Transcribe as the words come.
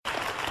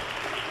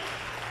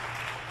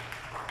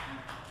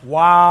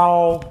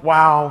Wow,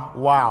 wow,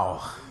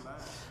 wow.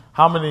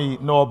 How many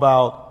know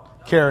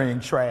about carrying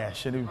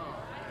trash?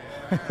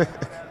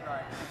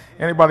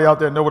 Anybody out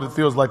there know what it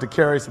feels like to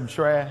carry some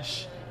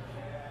trash?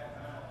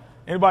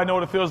 Anybody know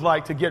what it feels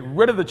like to get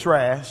rid of the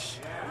trash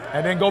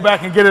and then go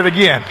back and get it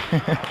again?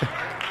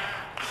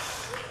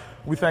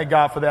 We thank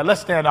God for that. Let's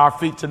stand on our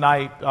feet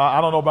tonight.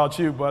 I don't know about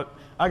you, but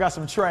I got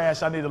some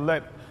trash I need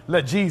to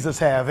let Jesus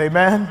have.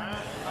 Amen?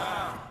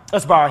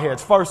 Let's bow our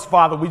heads. First,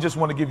 Father, we just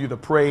want to give you the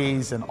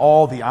praise and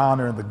all the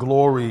honor and the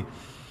glory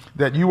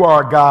that you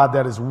are a God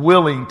that is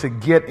willing to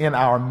get in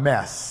our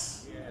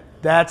mess.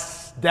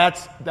 That's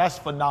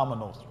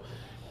phenomenal.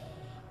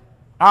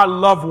 Our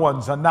loved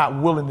ones are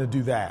not willing to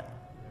do that,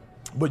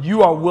 but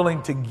you are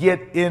willing to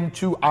get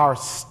into our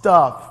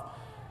stuff.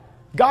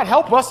 God,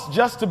 help us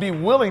just to be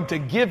willing to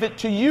give it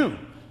to you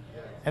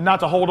and not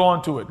to hold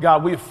on to it.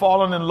 God, we have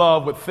fallen in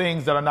love with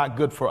things that are not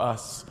good for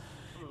us.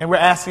 And we're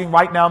asking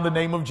right now in the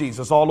name of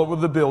Jesus, all over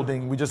the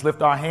building, we just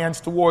lift our hands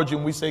towards you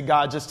and we say,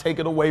 God, just take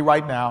it away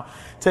right now.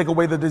 Take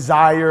away the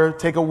desire,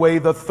 take away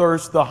the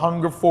thirst, the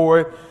hunger for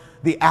it,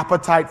 the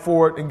appetite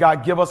for it. And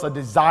God, give us a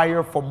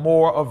desire for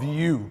more of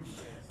you.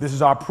 This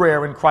is our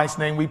prayer. In Christ's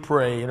name we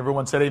pray. And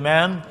everyone said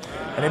amen,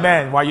 and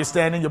amen. While you're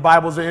standing, your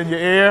Bibles are in your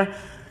ear.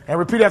 And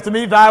repeat after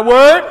me, thy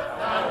word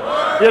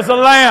is a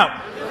lamp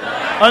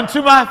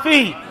unto my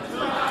feet.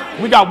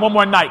 We got one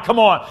more night. Come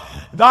on.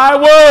 Thy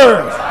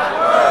word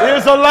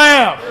is a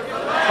lamp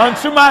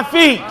unto my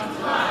feet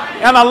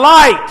and a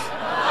light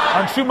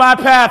unto my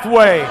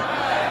pathway.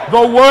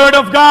 The word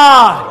of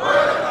God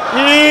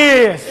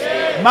is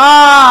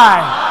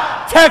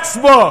my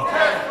textbook.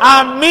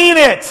 I mean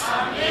it.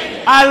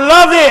 I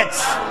love it.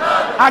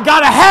 I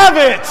gotta have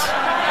it.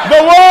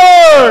 The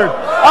word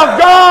of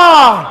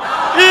God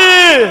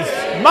is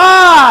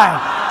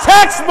my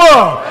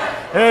textbook.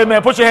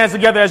 Amen. Put your hands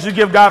together as you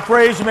give God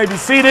praise. You may be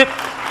seated.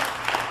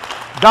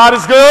 God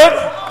is good.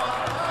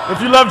 If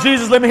you love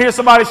Jesus, let me hear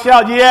somebody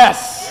shout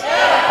yes.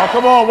 Oh,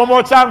 come on. One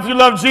more time. If you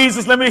love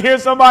Jesus, let me hear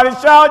somebody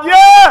shout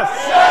yes.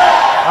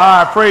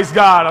 All right. Praise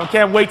God. I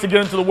can't wait to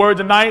get into the word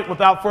tonight.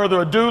 Without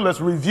further ado,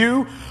 let's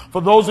review. For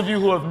those of you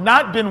who have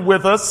not been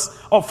with us.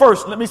 Oh,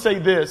 first, let me say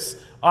this.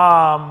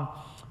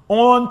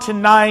 On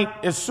tonight,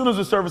 as soon as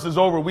the service is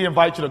over, we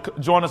invite you to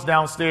join us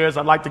downstairs.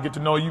 I'd like to get to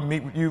know you,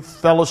 meet with you,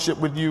 fellowship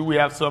with you. We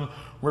have some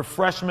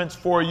refreshments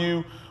for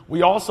you.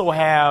 We also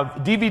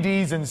have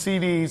DVDs and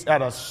CDs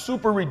at a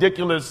super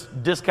ridiculous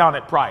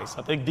discounted price.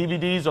 I think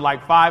DVDs are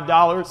like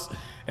 $5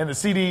 and the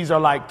CDs are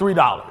like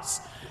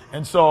 $3.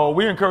 And so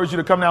we encourage you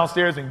to come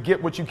downstairs and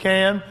get what you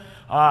can.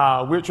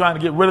 We're trying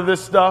to get rid of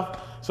this stuff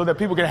so that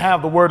people can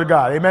have the Word of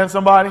God. Amen,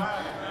 somebody?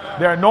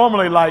 They're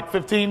normally like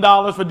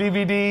 $15 for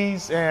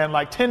DVDs and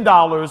like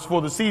 $10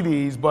 for the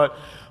CDs, but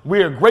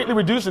we are greatly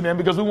reducing them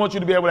because we want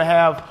you to be able to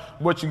have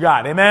what you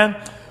got. Amen?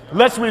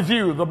 Let's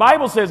review. The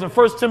Bible says in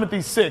 1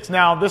 Timothy 6,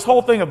 now this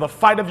whole thing of the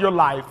fight of your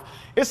life,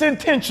 it's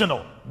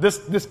intentional,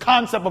 this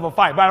concept of a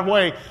fight. By the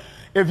way,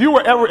 if you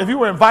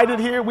were invited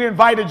here, we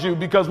invited you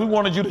because we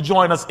wanted you to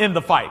join us in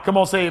the fight. Come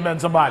on, say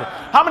amen, somebody.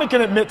 How many can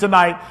admit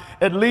tonight,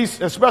 at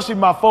least, especially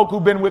my folk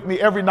who've been with me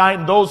every night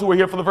and those who are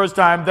here for the first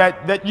time,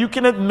 that you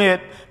can admit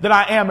that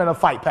I am in a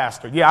fight,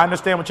 Pastor? Yeah, I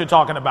understand what you're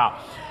talking about.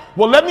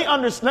 Well, let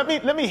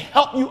me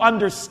help you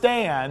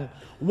understand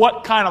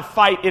what kind of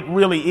fight it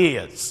really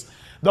is.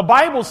 The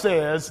Bible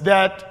says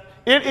that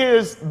it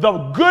is the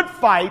good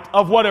fight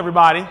of what,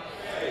 everybody?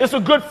 It's a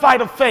good fight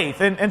of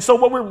faith. And so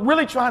what we're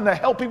really trying to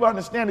help people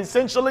understand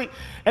essentially,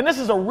 and this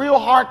is a real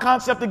hard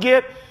concept to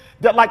get,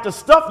 that like the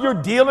stuff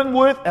you're dealing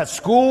with at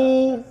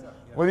school,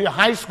 whether you're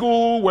high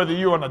school, whether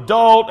you're an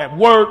adult, at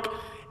work,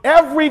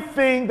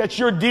 everything that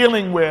you're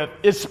dealing with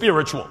is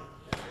spiritual.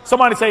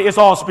 Somebody say it's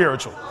all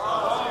spiritual.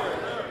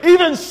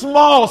 Even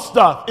small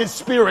stuff is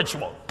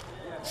spiritual.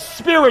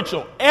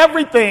 Spiritual.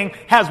 Everything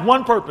has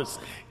one purpose,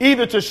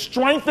 either to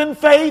strengthen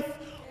faith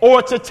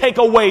or to take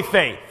away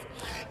faith.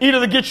 Either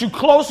to get you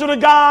closer to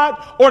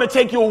God or to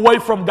take you away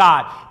from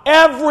God.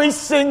 Every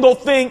single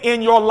thing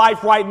in your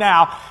life right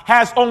now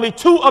has only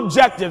two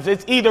objectives.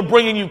 It's either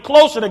bringing you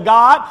closer to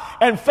God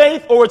and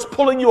faith, or it's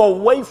pulling you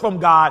away from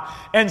God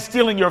and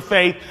stealing your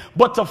faith.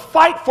 But to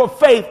fight for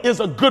faith is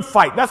a good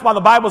fight. That's why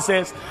the Bible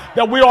says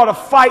that we ought to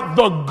fight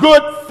the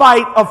good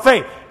fight of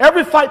faith.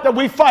 Every fight that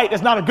we fight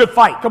is not a good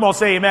fight. Come on,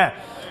 say amen.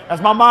 As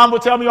my mom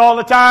would tell me all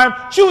the time,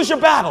 choose your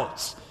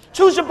battles.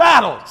 Choose your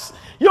battles.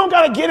 You don't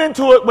got to get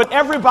into it with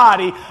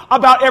everybody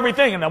about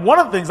everything. And one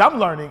of the things I'm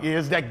learning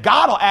is that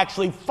God will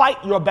actually fight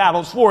your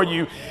battles for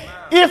you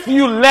if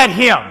you let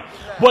him.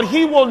 But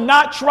he will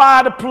not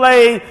try to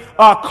play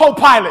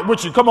co-pilot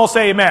with you. Come on,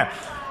 say amen.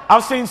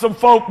 I've seen some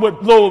folk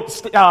with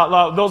those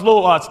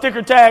little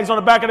sticker tags on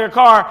the back of their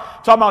car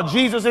talking about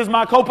Jesus is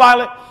my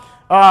co-pilot.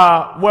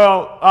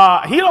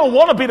 He don't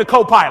want to be the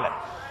co-pilot.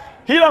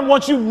 He doesn't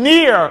want you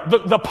near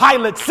the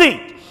pilot's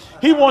seat.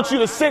 He wants you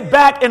to sit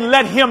back and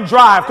let him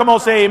drive. Come on,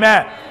 say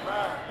amen.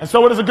 And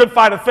so it is a good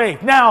fight of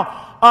faith.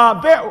 Now,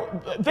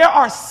 there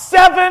are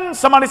seven,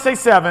 somebody say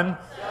seven.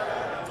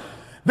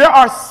 There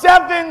are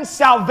seven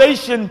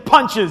salvation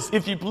punches,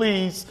 if you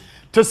please,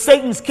 to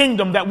Satan's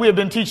kingdom that we have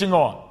been teaching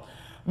on.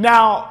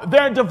 Now,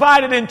 they're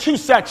divided in two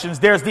sections.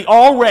 There's the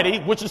already,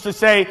 which is to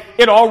say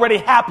it already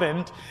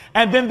happened.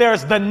 And then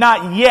there's the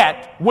not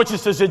yet, which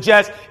is to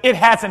suggest it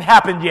hasn't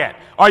happened yet.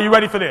 Are you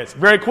ready for this?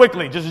 Very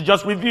quickly,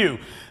 just review.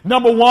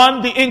 Number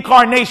one, the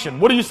incarnation.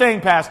 What are you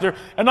saying, Pastor?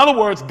 In other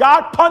words,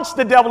 God punched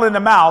the devil in the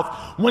mouth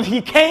when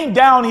he came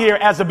down here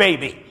as a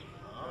baby.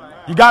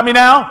 You got me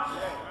now?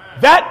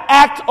 That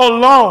act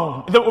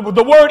alone,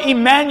 the word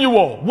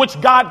Emmanuel, which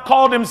God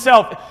called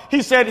himself,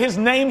 he said his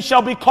name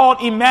shall be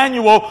called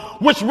Emmanuel,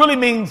 which really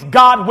means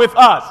God with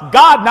us.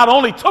 God not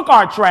only took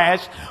our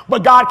trash,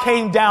 but God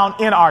came down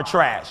in our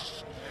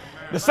trash.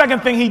 The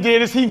second thing he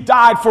did is he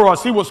died for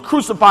us. He was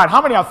crucified.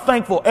 How many are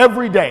thankful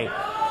every day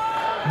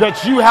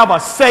that you have a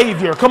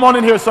Savior? Come on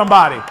in here,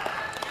 somebody.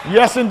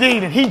 Yes,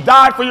 indeed. And he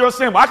died for your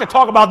sin. Well, I could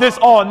talk about this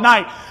all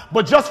night.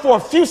 But just for a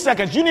few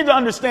seconds, you need to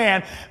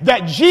understand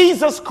that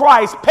Jesus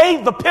Christ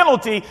paid the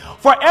penalty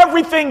for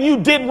everything you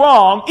did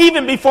wrong,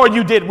 even before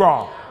you did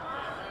wrong.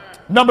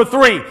 Number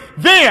three,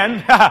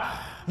 then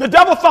the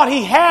devil thought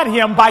he had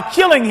him by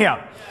killing him.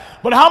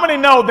 But how many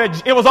know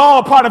that it was all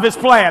a part of his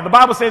plan? The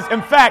Bible says,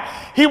 in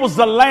fact, he was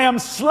the lamb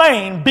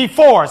slain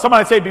before.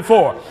 Somebody say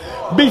before.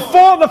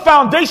 Before the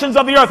foundations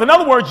of the earth. In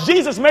other words,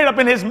 Jesus made up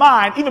in his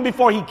mind, even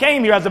before he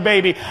came here as a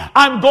baby,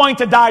 I'm going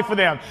to die for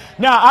them.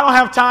 Now, I don't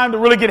have time to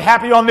really get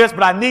happy on this,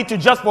 but I need to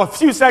just for a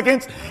few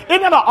seconds.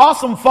 Isn't that an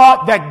awesome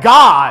thought that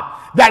God,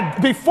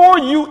 that before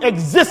you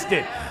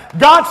existed,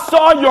 God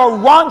saw your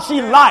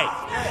raunchy life,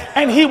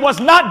 and he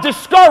was not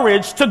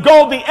discouraged to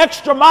go the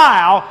extra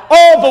mile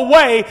all the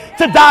way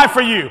to die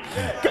for you.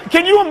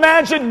 Can you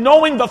imagine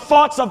knowing the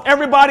thoughts of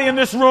everybody in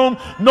this room,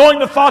 knowing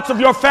the thoughts of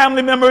your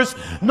family members,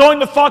 knowing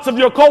the thoughts of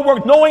your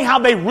co-workers, knowing how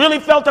they really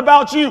felt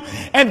about you,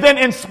 and then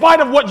in spite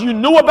of what you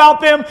knew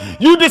about them,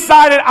 you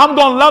decided, I'm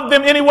going to love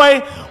them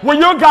anyway? Well,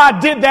 your God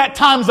did that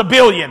times a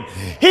billion.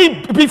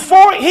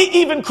 Before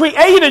he even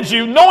created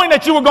you, knowing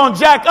that you were going to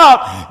jack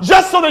up,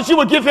 just so that you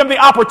would give him the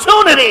opportunity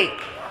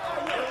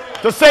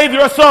to save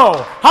your soul.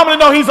 How many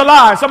know he's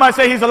alive? Somebody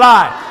say he's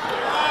alive.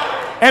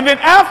 And then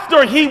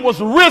after he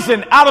was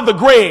risen out of the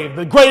grave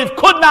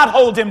could not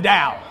hold him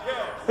down.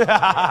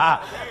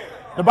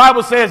 The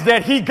Bible says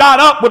that he got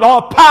up with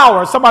all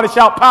power. Somebody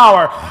shout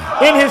power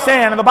in his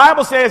hand. And the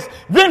Bible says,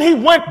 then he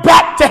went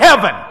back to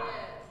heaven.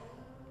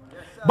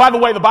 By the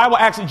way, the Bible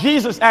actually,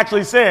 Jesus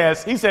actually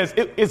says, he says,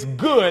 it's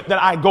good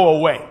that I go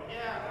away.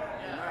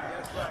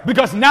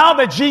 Because now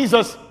that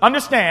Jesus,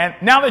 understand,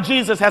 now that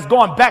Jesus has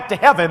gone back to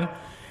heaven,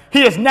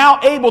 he is now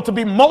able to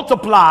be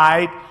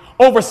multiplied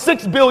over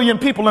 6 billion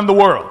people in the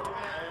world.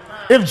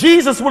 If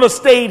Jesus would have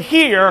stayed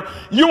here,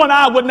 you and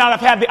I would not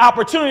have had the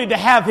opportunity to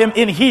have him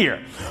in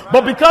here.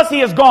 But because he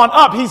has gone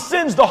up, he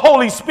sends the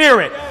Holy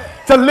Spirit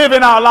to live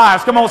in our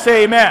lives. Come on,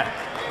 say amen.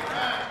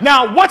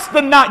 Now, what's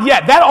the not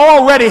yet? That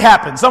already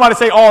happened. Somebody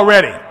say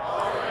already.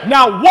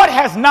 Now, what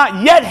has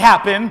not yet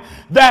happened?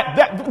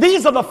 That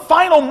these are the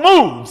final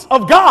moves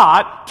of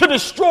God to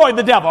destroy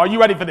the devil. Are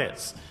you ready for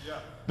this?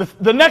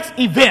 The next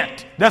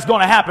event that's going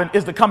to happen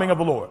is the coming of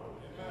the Lord.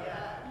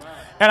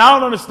 And I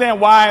don't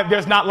understand why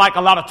there's not like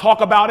a lot of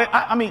talk about it.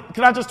 I mean,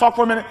 can I just talk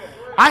for a minute?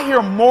 I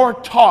hear more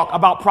talk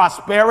about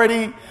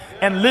prosperity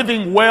and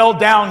living well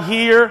down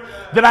here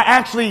than I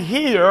actually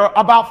hear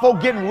about folk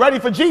getting ready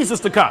for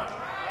Jesus to come.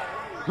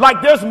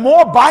 Like there's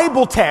more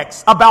Bible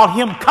text about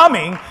him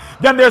coming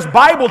than there's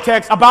Bible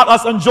text about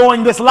us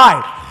enjoying this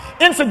life.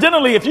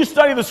 Incidentally, if you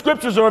study the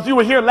scriptures, or if you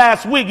were here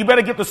last week, you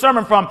better get the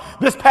sermon from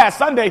this past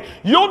Sunday,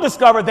 you'll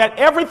discover that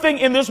everything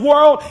in this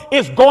world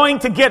is going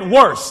to get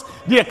worse.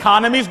 The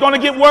economy is going to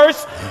get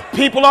worse.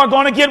 People are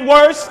going to get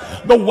worse.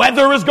 The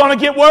weather is going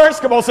to get worse.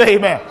 Come on, say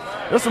amen.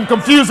 There's some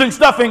confusing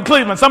stuff in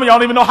Cleveland. Some of y'all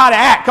don't even know how to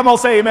act. Come on,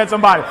 say amen,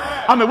 somebody.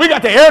 I mean, we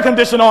got the air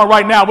conditioner on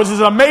right now, which is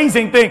an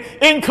amazing thing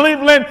in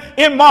Cleveland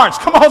in March.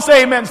 Come on,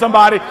 say amen,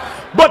 somebody.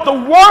 But the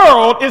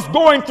world is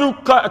going through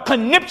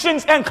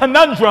conniptions and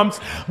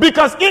conundrums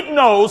because it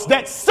knows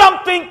that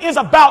something is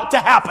about to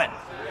happen.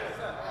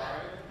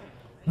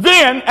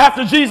 Then,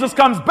 after Jesus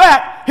comes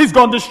back, he's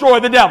going to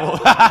destroy the devil. Woo!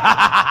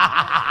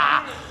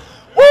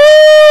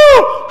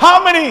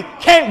 How many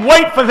can't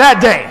wait for that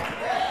day?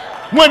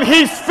 When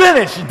he's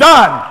finished,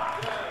 done.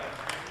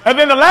 And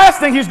then the last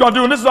thing he's going to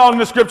do, and this is all in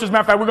the scriptures,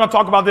 matter of fact, we're going to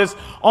talk about this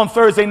on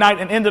Thursday night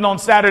and ending on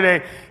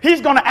Saturday.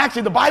 He's going to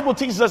actually, the Bible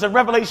teaches us in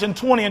Revelation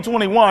 20 and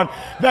 21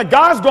 that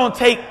God's going to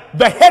take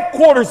the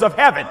headquarters of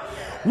heaven,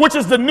 which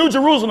is the New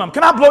Jerusalem.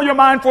 Can I blow your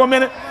mind for a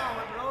minute?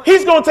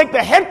 He's going to take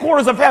the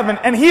headquarters of heaven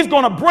and he's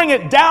going to bring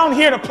it down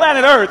here to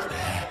planet Earth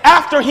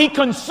after he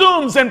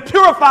consumes and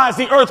purifies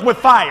the earth with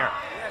fire.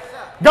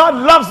 God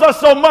loves us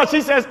so much,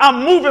 he says,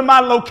 I'm moving my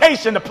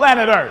location to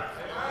planet Earth.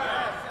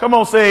 Come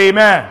on, say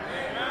amen.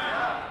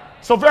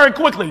 So very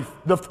quickly,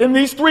 in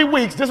these 3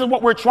 weeks, this is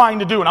what we're trying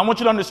to do. And I want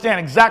you to understand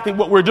exactly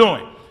what we're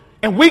doing.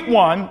 In week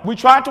 1, we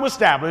tried to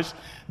establish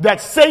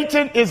that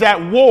Satan is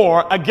at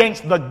war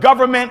against the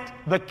government,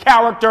 the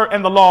character,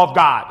 and the law of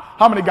God.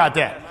 How many got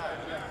that?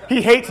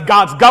 He hates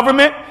God's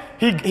government.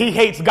 He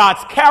hates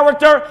God's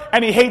character,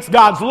 and he hates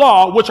God's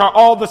law, which are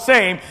all the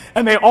same,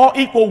 and they all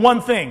equal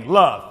one thing: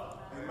 love.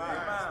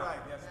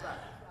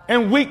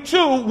 In week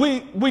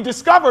 2, we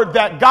discovered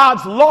that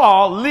God's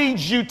law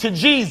leads you to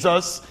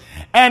Jesus,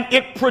 and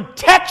it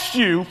protects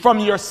you from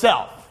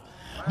yourself.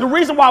 The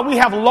reason why we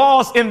have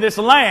laws in this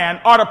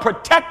land are to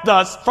protect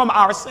us from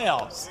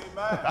ourselves.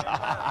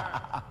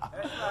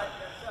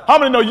 How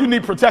many know you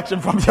need protection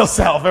from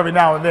yourself every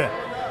now and then?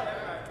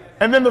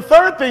 And then the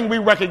third thing we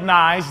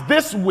recognize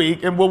this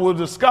week, and what we'll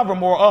discover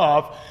more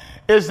of,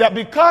 is that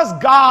because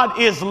God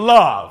is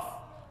love,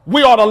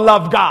 we ought to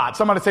love God.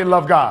 Somebody say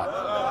love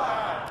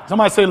God.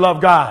 Somebody say love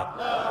God.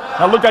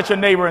 Now look at your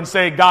neighbor and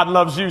say, God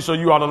loves you, so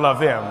you ought to love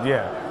him.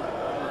 Yeah.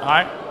 All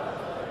right.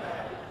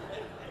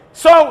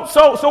 So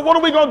what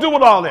are we going to do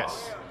with all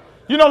this?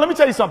 You know, let me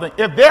tell you something.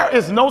 If there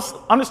is no,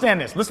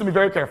 understand this, listen to me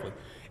very carefully.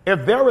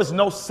 If there is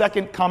no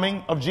second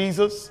coming of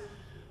Jesus,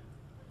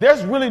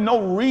 there's really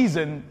no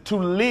reason to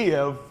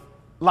live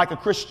like a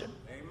Christian.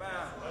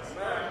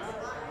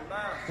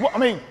 Well, I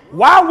mean,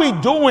 why are we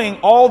doing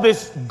all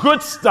this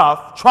good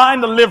stuff,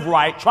 trying to live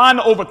right, trying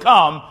to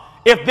overcome,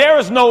 if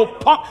there's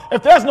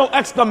no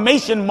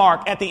exclamation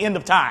mark at the end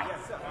of time?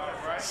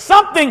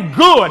 Something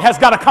good has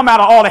got to come out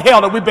of all the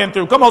hell that we've been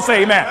through. Come on,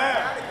 say amen.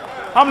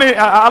 How many?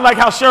 I like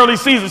how Shirley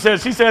Caesar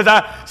says. She says,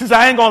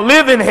 I ain't going to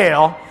live in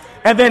hell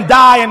and then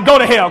die and go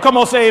to hell. Come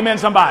on, say amen,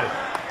 somebody.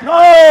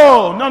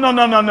 No.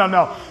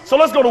 So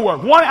let's go to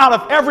work. 1 out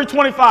of every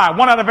 25.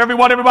 1 out of every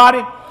what,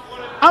 everybody?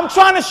 I'm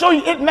trying to show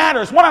you it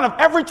matters. 1 out of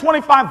every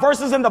 25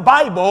 verses in the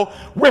Bible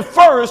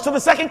refers to the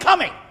second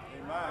coming.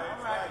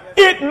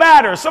 It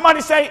matters. Somebody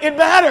say it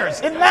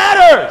matters. It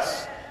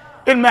matters.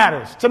 It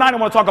matters. Tonight I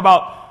want to talk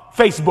about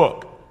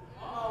Facebook.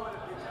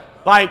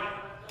 Like,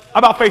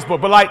 about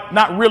Facebook, but like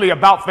not really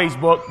about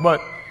Facebook, but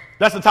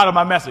that's the title of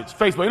my message.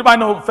 Facebook. Anybody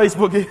know what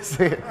Facebook is?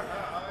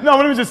 No,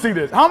 let me just see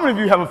this. How many of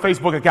you have a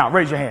Facebook account?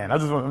 Raise your hand.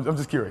 I'm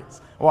just curious.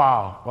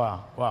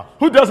 Wow.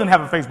 Who doesn't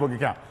have a Facebook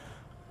account?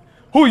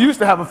 Who used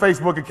to have a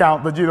Facebook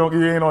account, but you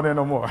ain't on there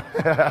no more?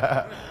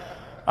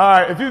 All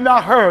right, if you've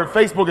not heard,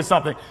 Facebook is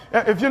something.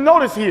 If you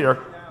notice here,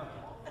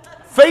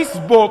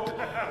 Facebook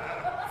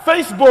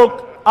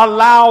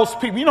allows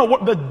people, you know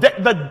what,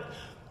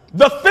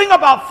 the thing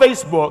about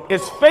Facebook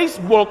is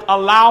Facebook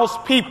allows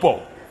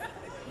people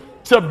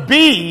to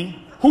be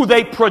who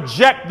they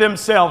project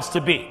themselves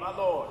to be.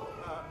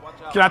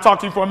 Can I talk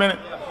to you for a minute?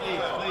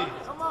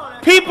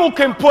 People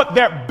can put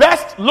their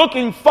best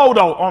looking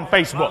photo on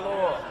Facebook.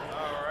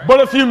 But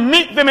if you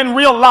meet them in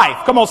real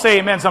life, come on, say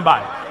amen,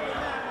 somebody.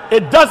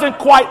 It doesn't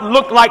quite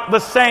look like the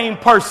same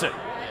person.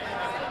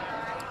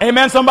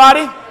 Amen,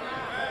 somebody?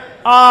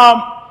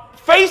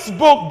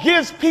 Facebook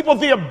gives people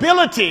the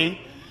ability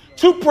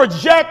to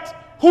project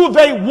who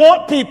they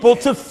want people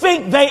to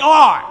think they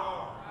are.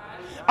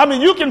 I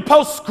mean, you can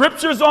post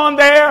scriptures on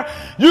there.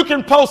 You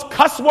can post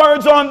cuss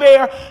words on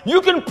there.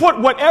 You can put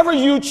whatever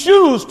you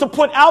choose to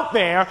put out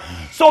there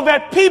so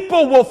that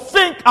people will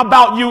think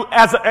about you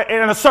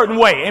in a certain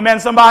way. Amen,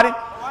 somebody?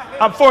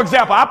 For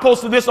example, I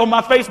posted this on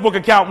my Facebook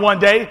account one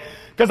day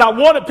because I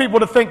wanted people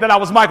to think that I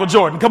was Michael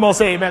Jordan. Come on,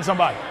 say amen,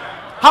 somebody.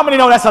 How many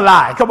know that's a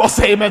lie? Come on,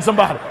 say amen,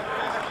 somebody.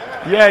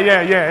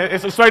 Yeah.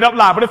 It's a straight up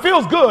lie, but it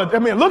feels good. I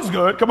mean, it looks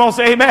good. Come on,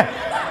 say amen.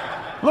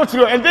 Looks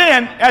good. And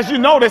then, as you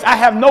notice, I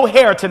have no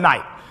hair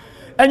tonight.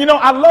 And you know,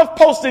 I love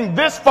posting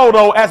this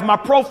photo as my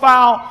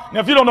profile. Now,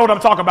 if you don't know what I'm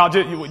talking about,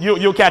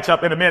 you'll catch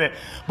up in a minute.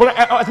 But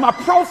as my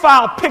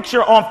profile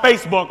picture on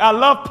Facebook, I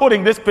love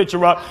putting this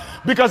picture up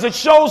because it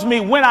shows me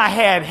when I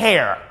had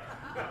hair.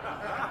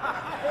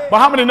 But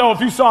how many know if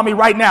you saw me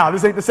right now,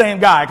 this ain't the same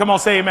guy? Come on,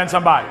 say amen,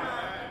 somebody.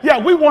 Yeah,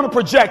 we want to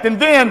project. And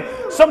then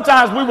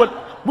sometimes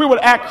we would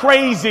act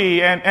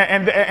crazy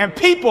and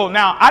people.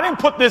 Now, I didn't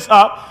put this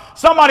up.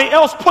 Somebody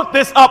else put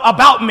this up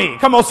about me.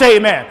 Come on, say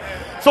amen.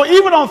 So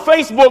even on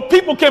Facebook,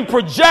 people can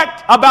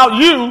project about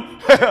you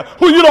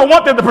who you don't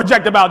want them to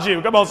project about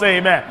you. Come on, say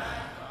amen.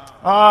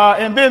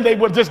 And then they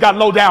just got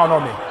low down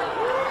on me.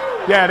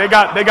 Yeah, they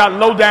got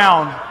low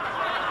down.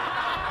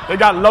 They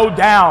got low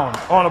down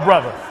on a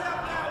brother.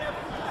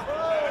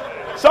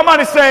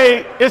 Somebody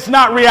say it's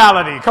not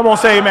reality. Come on,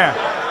 say amen.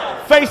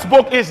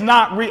 Facebook is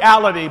not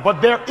reality, but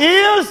there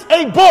is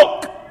a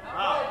book.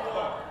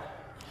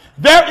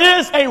 There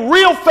is a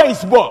real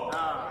Facebook.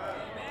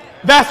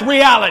 That's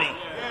reality.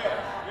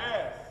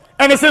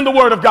 And it's in the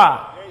Word of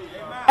God.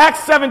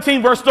 Acts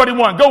 17, verse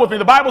 31. Go with me.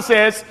 The Bible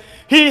says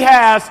he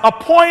has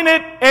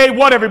appointed a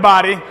what,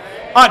 everybody?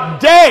 A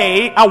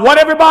day. A what,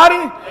 everybody?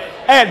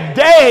 A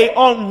day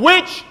on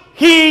which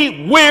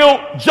he will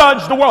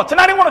judge the world.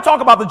 Tonight I want to talk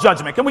about the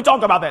judgment. Can we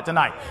talk about that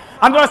tonight?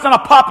 I know it's not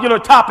a popular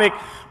topic,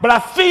 but I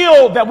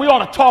feel that we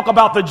ought to talk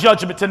about the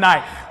judgment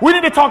tonight. We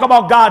need to talk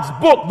about God's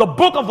book, the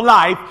book of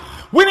life.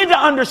 We need to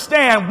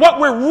understand what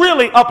we're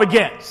really up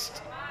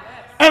against.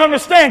 And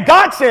understand,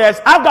 God says,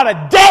 I've got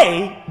a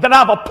day that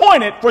I've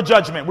appointed for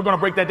judgment. We're going to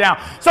break that down.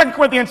 2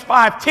 Corinthians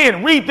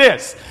 5:10. Read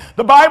this.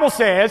 The Bible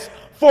says,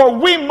 for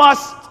we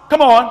must,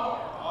 come on,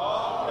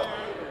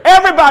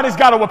 everybody's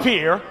got to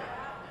appear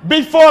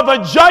before the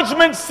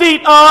judgment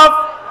seat of,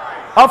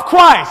 of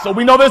Christ. So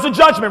we know there's a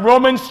judgment.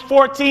 Romans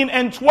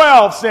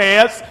 14:12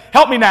 says,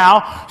 help me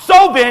now.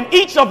 So then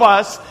each of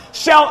us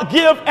shall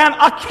give an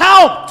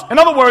account. In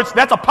other words,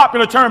 that's a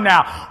popular term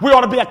now. We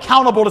ought to be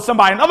accountable to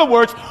somebody. In other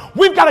words,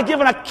 we've got to give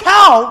an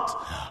account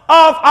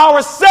of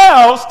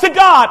ourselves to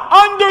God.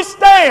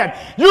 Understand,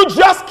 you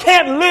just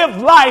can't live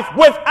life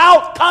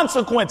without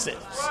consequences.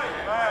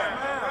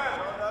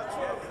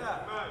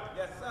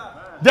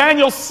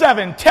 Daniel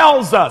 7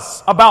 tells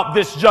us about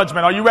this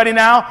judgment. Are you ready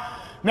now?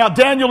 Now,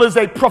 Daniel is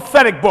a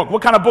prophetic book.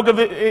 What kind of book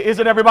is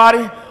it,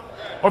 everybody?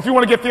 Or if you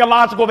want to get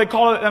theological, they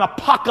call it an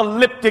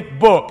apocalyptic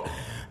book.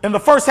 In the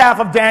first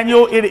half of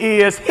Daniel, it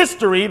is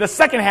history. The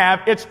second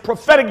half, it's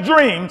prophetic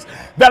dreams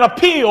that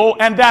appeal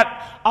and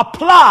that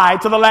apply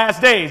to the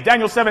last days.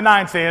 Daniel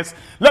 7:9 says,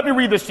 let me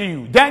read this to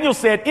you. Daniel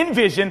said, in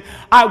vision,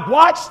 I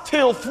watched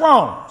till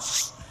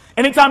thrones.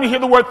 Anytime you hear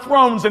the word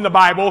thrones in the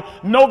Bible,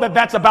 know that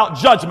that's about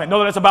judgment. Know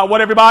that that's about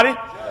what, everybody?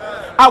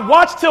 I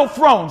watched till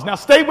thrones. Now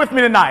stay with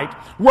me tonight.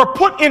 Were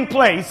put in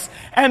place,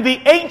 and the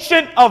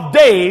Ancient of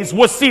Days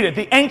was seated.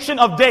 The Ancient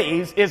of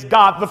Days is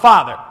God the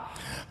Father.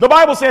 The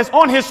Bible says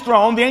on his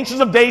throne, the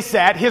Ancient of Days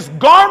sat. His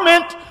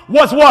garment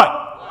was what?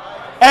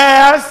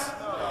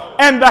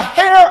 And the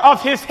hair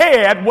of his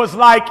head was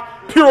like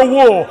pure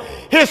wool.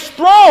 His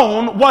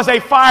throne was a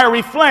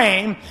fiery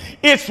flame,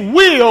 its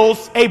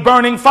wheels a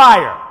burning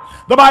fire.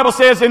 The Bible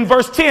says in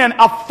verse 10,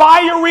 a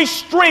fiery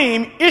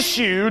stream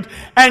issued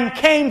and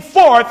came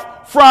forth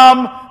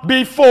from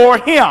before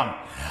him.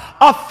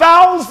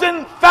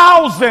 1,000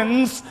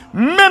 thousands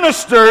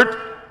ministered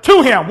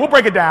to him. We'll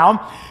break it down.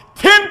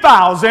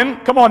 10,000,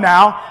 come on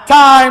now,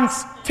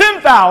 times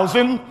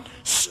 10,000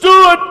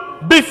 stood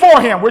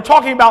before him. We're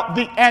talking about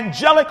the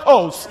angelic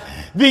hosts,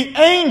 the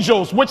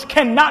angels which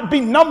cannot be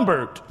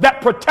numbered,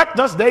 that protect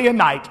us day and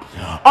night,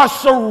 are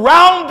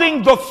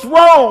surrounding the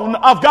throne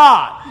of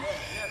God.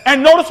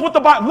 And notice what the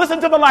Bible,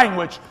 listen to the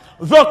language.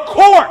 The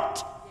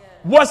court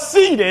was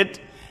seated,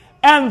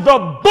 and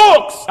the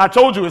books, I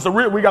told you,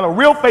 we got a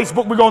real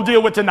Facebook we're going to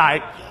deal with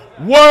tonight,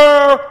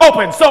 were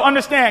open. So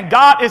understand,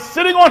 God is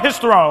sitting on his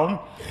throne,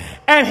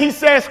 and he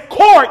says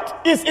court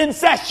is in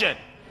session,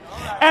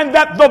 and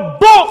that the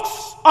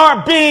books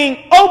are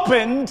being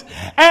opened,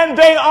 and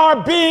they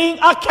are being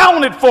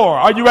accounted for.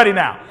 Are you ready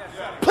now?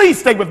 Please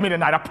stay with me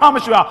tonight. I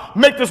promise you I'll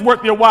make this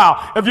worth your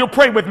while if you'll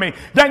pray with me.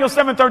 Daniel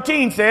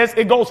 7:13 says,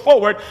 it goes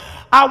forward,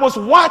 I was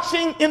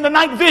watching in the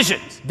night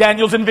visions,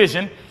 Daniel's in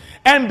vision,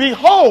 and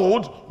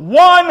behold,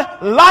 one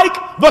like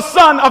the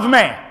Son of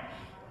Man.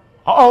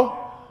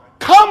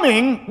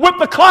 Coming with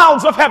the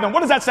clouds of heaven. What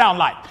does that sound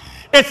like?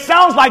 It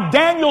sounds like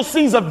Daniel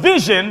sees a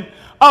vision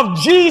of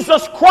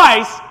Jesus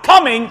Christ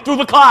coming through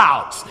the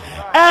clouds,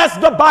 as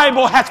the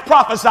Bible has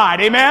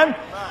prophesied. Amen.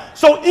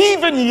 So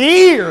even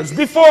years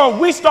before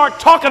we start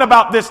talking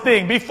about this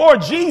thing, before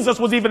Jesus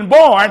was even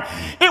born,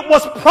 it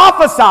was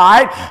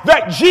prophesied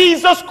that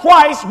Jesus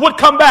Christ would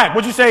come back.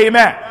 Would you say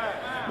amen?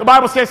 The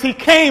Bible says he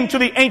came to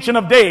the Ancient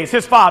of Days,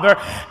 his father,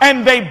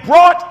 and they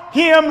brought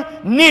him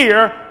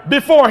near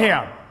before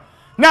him.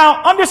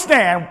 Now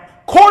understand,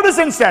 court is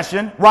in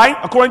session, right?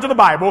 According to the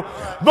Bible.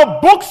 The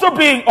books are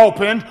being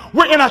opened.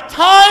 We're in a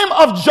time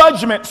of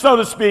judgment, so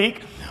to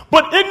speak.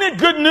 But isn't it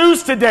good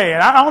news today?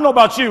 And I don't know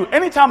about you.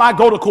 Anytime I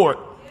go to court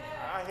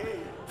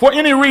for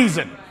any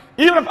reason,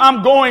 even if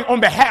I'm going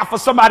on behalf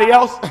of somebody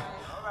else,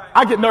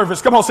 I get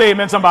nervous. Come on, say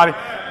amen, somebody.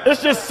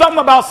 It's just something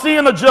about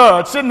seeing a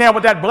judge sitting there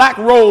with that black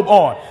robe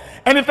on.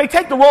 And if they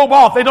take the robe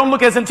off, they don't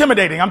look as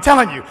intimidating, I'm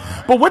telling you.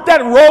 But with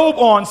that robe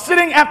on,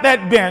 sitting at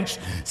that bench,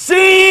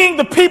 seeing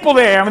the people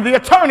there and the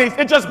attorneys,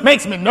 it just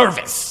makes me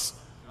nervous.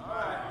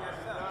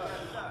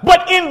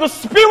 But in the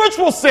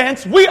spiritual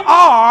sense, we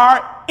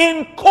are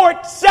in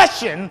court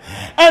session,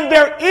 and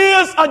there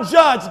is a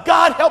judge.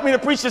 God help me to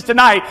preach this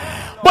tonight.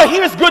 But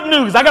here's good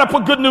news. I got to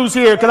put good news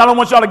here because I don't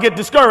want y'all to get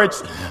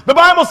discouraged. The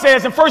Bible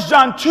says in 1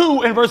 John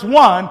 2 and verse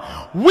 1,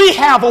 we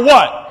have a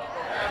what?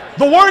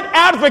 The word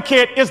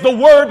advocate is the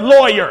word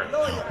lawyer.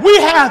 We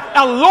have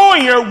a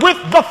lawyer with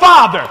the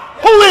Father.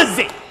 Who is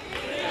he?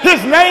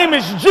 His name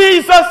is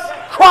Jesus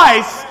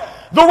Christ,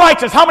 the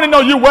righteous. How many know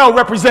you're well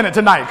represented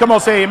tonight? Come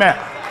on, say amen.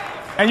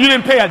 And you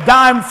didn't pay a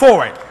dime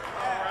for it.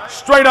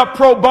 Straight up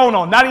pro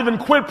bono, not even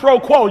quid pro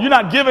quo. You're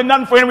not giving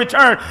nothing for in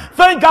return.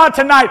 Thank God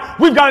tonight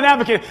we've got an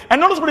advocate.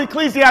 And notice what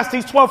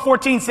Ecclesiastes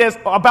 12:14 says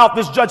about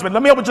this judgment.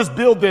 Let me just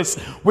build this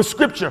with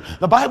scripture.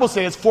 The Bible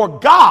says, for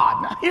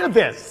God, now hear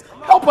this,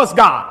 help us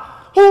God.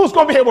 Who's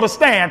going to be able to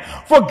stand?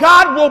 For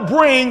God will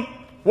bring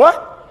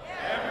what?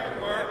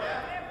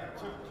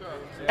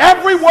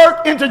 Every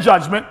work into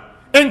judgment,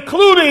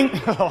 including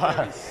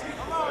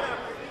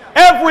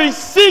every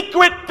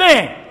secret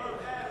thing.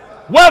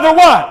 Whether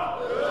what?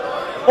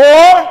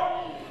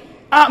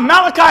 Or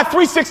Malachi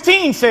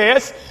 3:16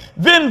 says,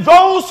 then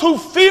those who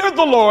feared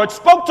the Lord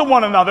spoke to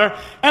one another,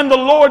 and the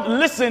Lord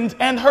listened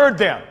and heard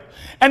them.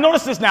 And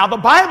notice this now, the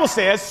Bible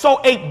says, so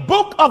a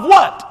book of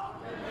what?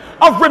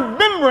 Of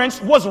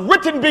remembrance was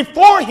written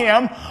before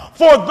him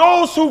for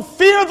those who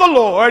fear the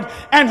Lord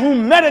and who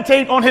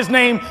meditate on his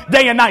name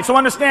day and night. So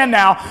understand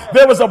now,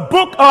 there was a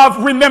book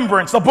of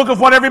remembrance. A book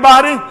of what,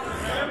 everybody?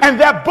 And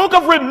that book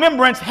of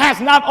remembrance has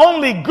not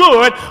only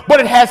good, but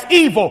it has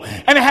evil.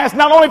 And it has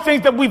not only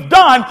things that we've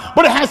done,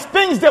 but it has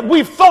things that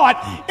we've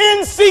thought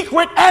in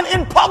secret and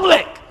in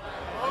public.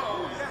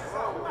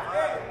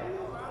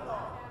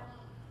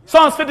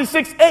 Psalms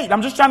 56:8.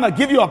 I'm just trying to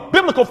give you a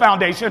biblical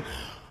foundation.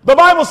 The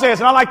Bible says,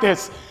 and I like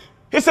this,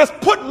 it says,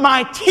 put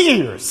my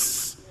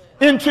tears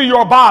into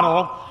your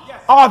bottle.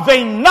 Are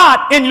they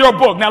not in your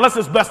book? Now let's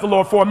just bless the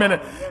Lord for a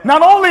minute.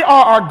 Not only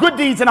are our good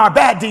deeds and our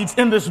bad deeds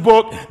in this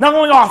book, not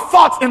only are our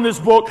thoughts in this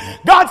book,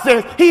 God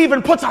says he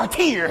even puts our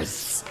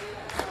tears.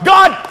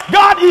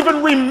 God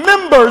even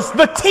remembers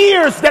the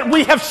tears that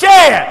we have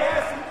shed.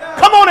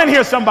 Come on in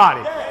here,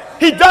 somebody.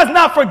 He does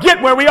not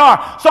forget where we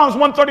are. Psalms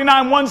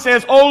 139:1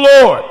 says, "O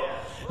Lord,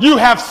 you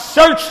have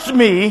searched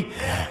me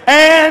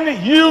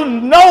and you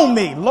know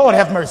me." Lord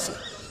have mercy.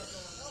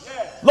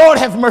 Lord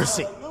have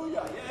mercy.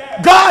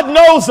 God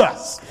knows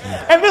us.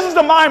 And this is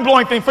the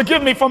mind-blowing thing.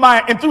 Forgive me for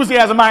my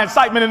enthusiasm, my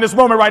excitement in this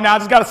moment right now. I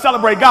just got to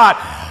celebrate God.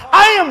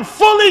 I'm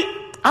fully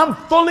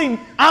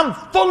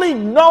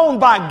known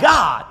by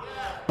God,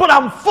 but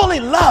I'm fully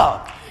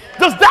loved.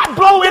 Does that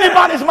blow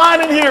anybody's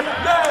mind in here?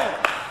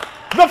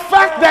 The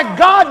fact that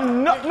God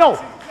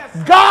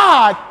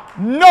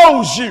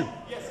knows you.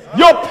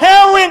 Your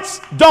parents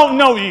don't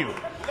know you.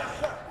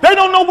 They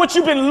don't know what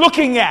you've been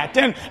looking at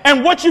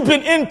and what you've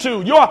been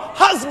into. Your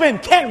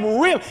husband can't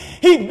really,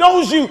 he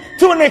knows you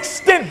to an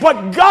extent,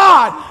 but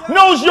God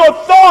knows your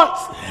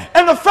thoughts.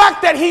 And the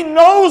fact that he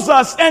knows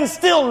us and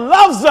still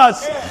loves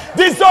us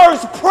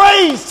deserves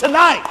praise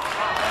tonight.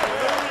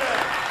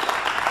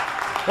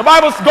 The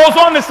Bible goes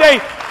on to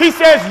say, he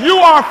says, you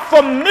are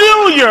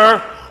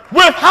familiar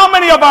with how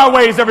many of our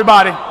ways,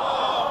 everybody?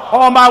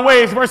 All my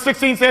ways. Verse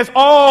 16 says,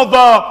 all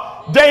the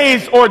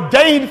days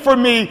ordained for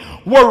me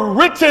were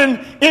written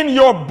in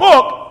your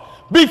book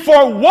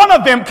before one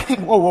of them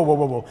came.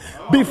 Whoa.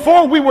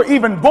 Before we were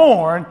even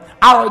born,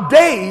 our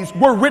days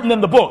were written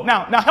in the book.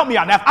 Now help me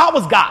out. Now, if I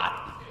was God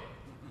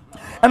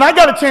and I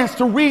got a chance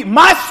to read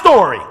my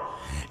story,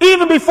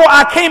 even before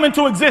I came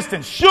into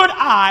existence, should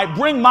I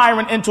bring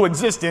Myron into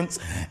existence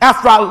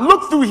after I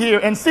look through here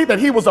and see that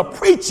he was a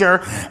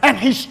preacher and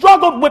he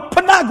struggled with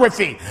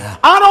pornography?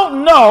 I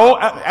don't know,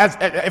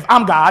 if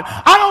I'm God,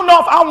 I don't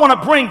know if I want to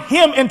bring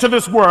him into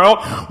this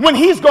world when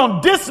he's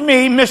going to diss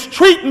me,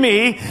 mistreat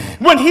me,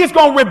 when he's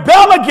going to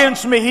rebel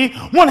against me,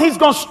 when he's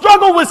going to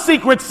struggle with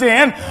secret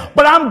sin.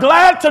 But I'm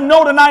glad to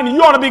know tonight, and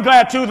you ought to be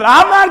glad too, that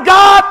I'm not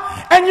God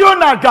and you're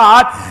not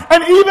God.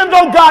 And even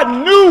though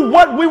God knew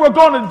what we were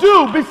going to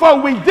do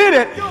before we did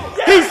it,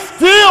 he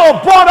still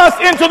brought us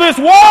into this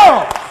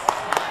world.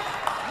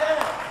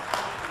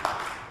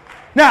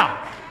 Now,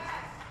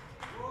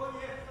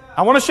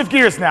 I want to shift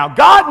gears now.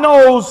 God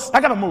knows, I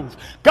got to move.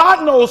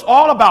 God knows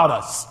all about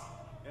us.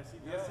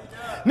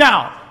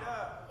 Now,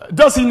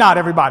 does he not,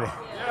 everybody?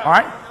 All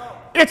right?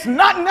 It's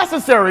not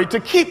necessary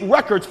to keep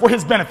records for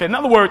his benefit. In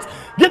other words,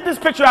 get this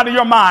picture out of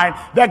your mind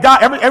that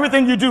God,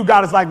 everything you do,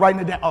 God is like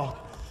writing it down. Oh,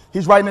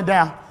 he's writing it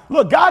down.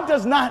 Look, God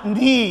does not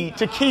need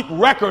to keep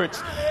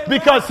records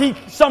because he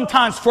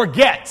sometimes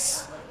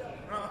forgets.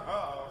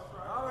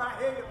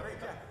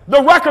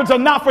 The records are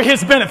not for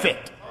his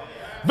benefit.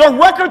 The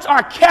records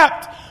are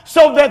kept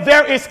so that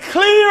there is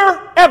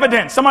clear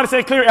evidence. Somebody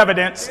say clear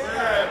evidence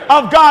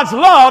of God's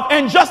love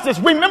and justice.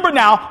 Remember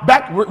now,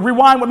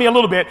 rewind with me a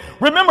little bit.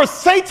 Remember,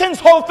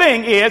 Satan's whole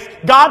thing is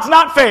God's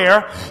not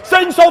fair.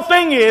 Satan's whole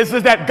thing is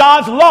that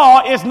God's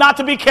law is not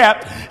to be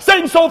kept.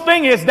 Satan's whole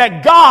thing is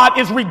that God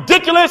is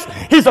ridiculous.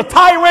 He's a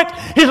tyrant.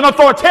 He's an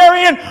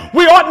authoritarian.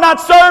 We ought not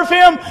serve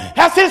him.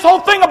 That's his whole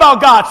thing about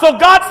God. So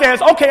God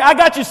says, okay, I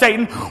got you,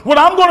 Satan. What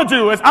I'm going to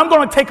do is I'm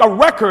going to take a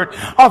record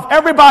of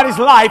everybody's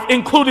life,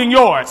 including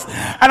yours.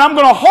 And I'm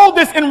going to hold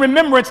this in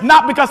remembrance,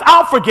 not because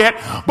I'll forget,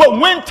 but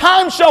when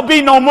time shall be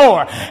no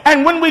more.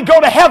 And when we go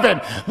to heaven,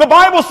 the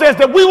Bible says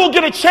that we will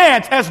get a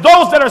chance as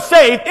those that are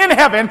saved in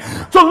heaven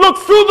to look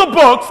through the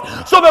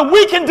books so that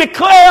we can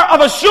declare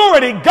of a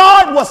surety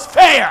God was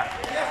fair.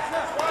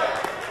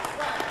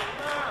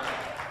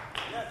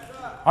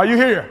 Are you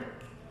here?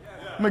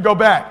 Let me go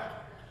back.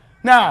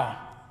 Now,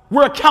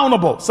 we're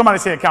accountable. Somebody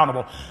say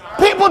accountable.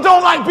 People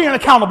don't like being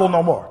accountable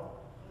no more.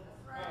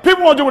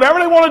 People want to do whatever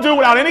they want to do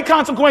without any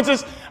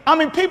consequences. I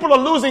mean, people are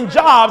losing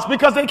jobs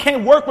because they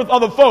can't work with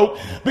other folk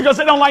because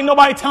they don't like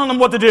nobody telling them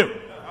what to do.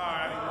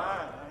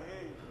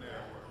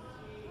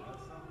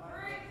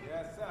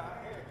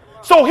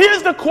 So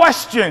here's the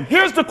question.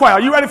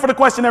 Are you ready for the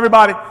question,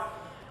 everybody?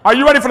 Are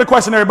you ready for the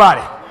question,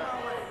 everybody?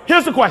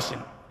 Here's the question.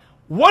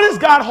 What is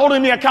God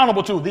holding me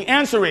accountable to? The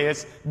answer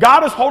is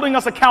God is holding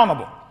us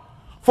accountable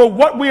for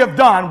what we have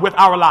done with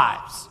our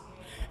lives.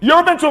 You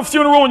ever been to a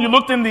funeral and you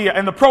looked in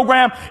the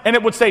program and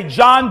it would say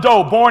John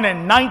Doe, born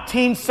in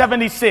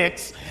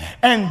 1976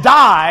 and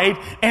died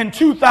in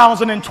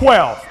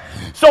 2012.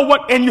 So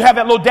what, and you have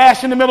that little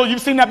dash in the middle.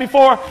 You've seen that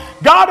before.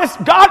 God is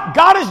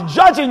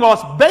judging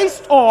us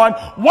based on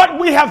what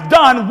we have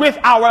done with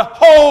our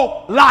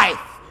whole life.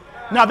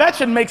 Now that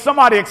should make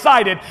somebody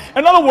excited.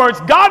 In other words,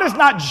 God is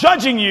not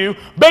judging you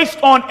based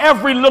on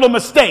every little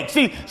mistake.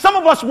 See, some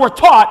of us were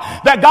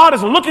taught that God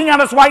is looking at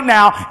us right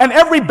now, and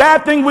every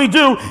bad thing we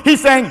do,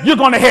 he's saying, you're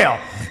going to hell.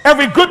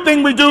 Every good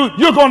thing we do,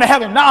 you're going to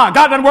heaven. Nah,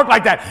 God doesn't work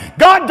like that.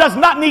 God does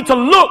not need to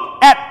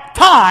look at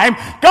time.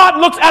 God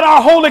looks at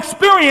our whole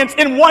experience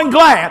in one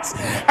glance,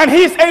 and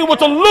he's able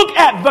to look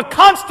at the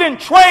constant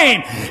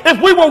train if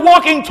we were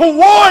walking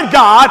toward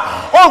God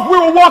or if we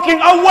were walking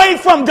away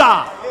from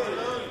God.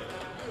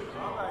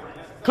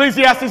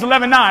 Ecclesiastes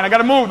 11:9. I got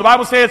to move. The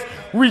Bible says,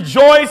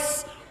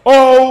 rejoice,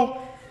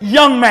 O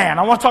young man.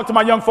 I want to talk to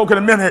my young folk in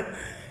a minute.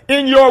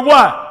 In your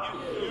what?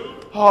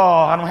 Oh,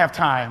 I don't have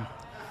time.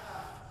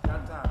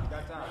 Got time.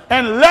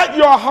 And let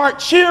your heart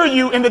cheer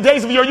you in the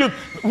days of your youth.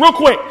 Real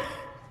quick.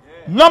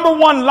 Number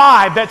one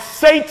lie that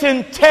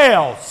Satan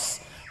tells.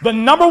 The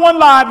number one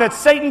lie that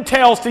Satan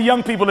tells to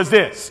young people is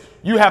this.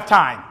 You have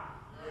time.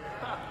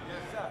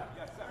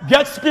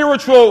 Get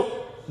spiritual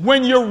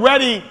when you're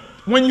ready,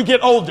 when you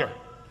get older.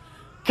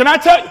 Can I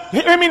tell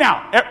you, hear me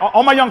now,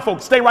 all my young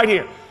folks, stay right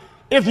here.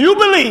 If you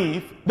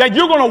believe that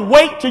you're going to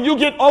wait till you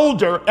get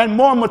older and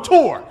more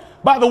mature,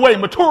 by the way,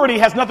 maturity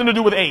has nothing to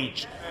do with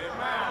age.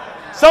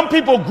 Some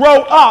people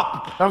grow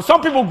up,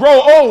 some people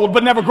grow old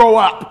but never grow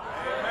up.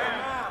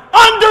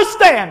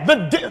 Understand,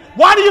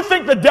 why do you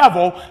think the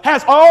devil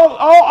has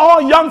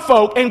all young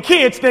folk and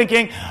kids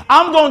thinking,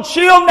 I'm going to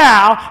chill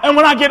now, and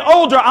when I get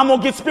older, I'm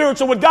going to get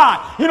spiritual with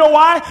God? You know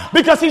why?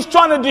 Because he's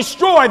trying to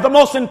destroy the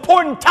most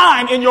important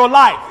time in your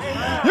life.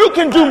 You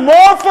can do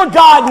more for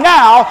God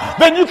now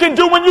than you can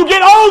do when you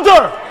get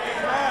older.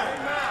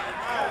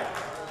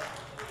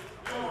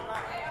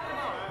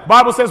 The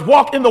Bible says,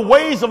 walk in the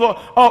ways of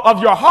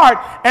your heart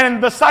and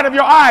in the sight of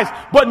your eyes.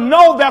 But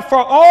know that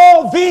for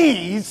all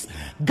these,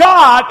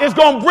 God is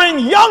going to bring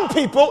young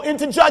people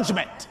into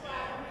judgment.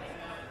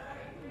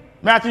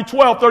 Matthew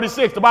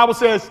 12:36, the Bible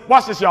says,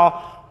 watch this,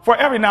 y'all. For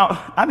every,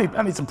 now, I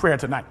need some prayer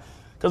tonight,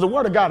 because the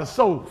word of God is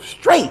so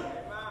straight.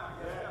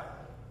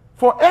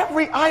 For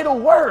every idle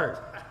word,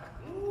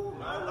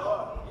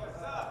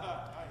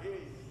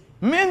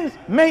 men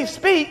may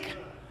speak,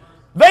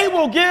 they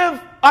will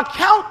give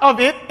account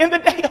of it in the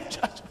day of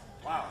judgment.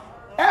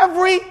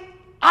 Every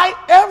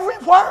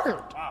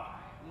word.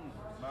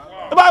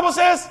 The Bible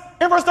says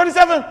in verse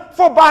 37,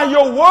 for by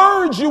your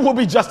words you will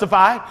be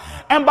justified,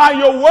 and by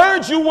your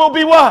words you will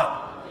be what?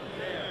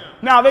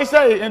 Now, they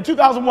say in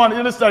 2001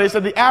 in a study, it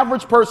said the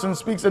average person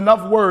speaks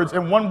enough words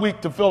in 1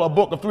 week to fill a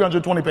book of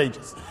 320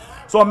 pages.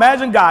 So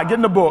imagine God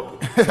getting a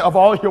book of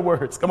all your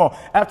words. Come on,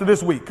 after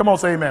this week. Come on,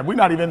 say amen. You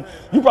probably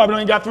don't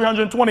even got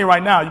 320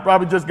 right now. You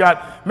probably just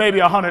got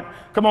maybe 100.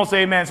 Come on,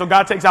 say amen. So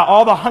God takes out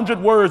all the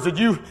 100 words that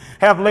you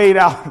have laid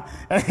out,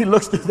 and he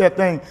looks through that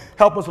thing.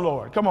 Help us,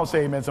 Lord. Come on,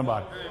 say amen,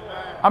 somebody.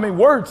 I mean,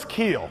 words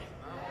kill.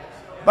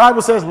 The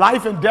Bible says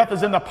life and death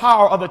is in the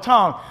power of the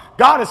tongue.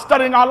 God is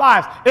studying our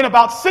lives. In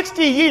about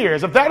 60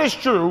 years, if that is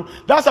true,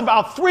 that's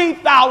about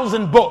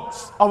 3,000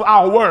 books of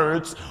our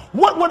words.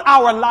 What would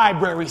our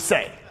library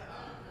say?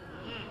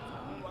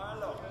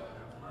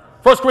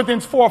 1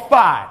 Corinthians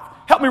 4:5.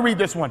 Help me read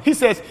this one. He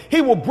says,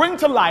 he will bring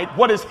to light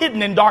what is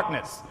hidden in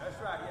darkness. That's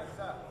right. Yes,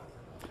 sir.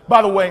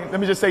 By the way,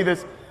 let me just say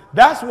this.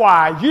 That's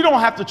why you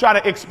don't have to try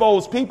to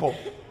expose people,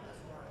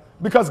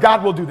 because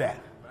God will do that.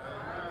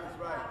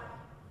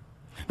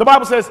 The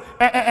Bible says,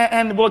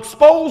 and will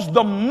expose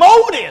the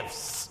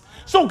motives.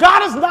 So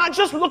God is not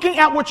just looking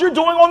at what you're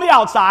doing on the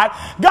outside.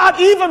 God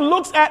even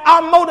looks at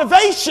our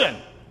motivation.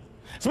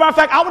 As a matter of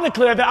fact, I would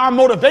declare that our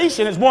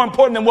motivation is more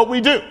important than what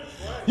we do.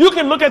 You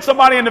can look at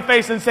somebody in the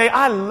face and say,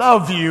 I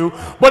love you,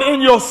 but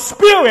in your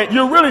spirit,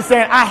 you're really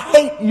saying, I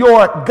hate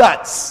your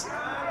guts.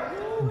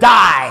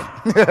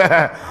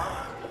 Die.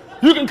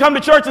 You can come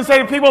to church and say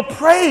to people,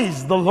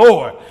 praise the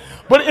Lord.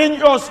 But in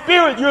your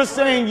spirit, you're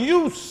saying,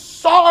 you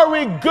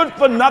sorry, good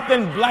for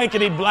nothing,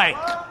 blankety blank.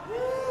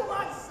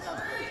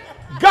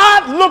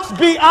 God looks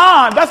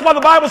beyond. That's why the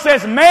Bible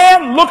says,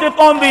 man looketh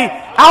on the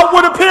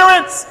outward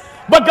appearance,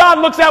 but God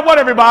looks at what,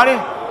 everybody?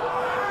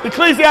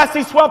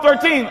 Ecclesiastes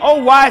 12:13.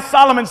 Oh, wise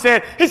Solomon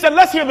said, he said,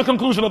 let's hear the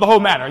conclusion of the whole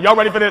matter. Y'all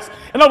ready for this?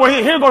 In other words,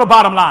 here go the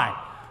bottom line.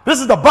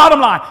 This is the bottom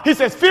line. He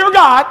says, fear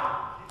God,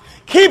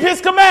 keep his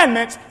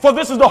commandments, for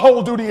this is the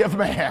whole duty of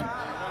man.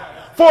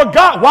 For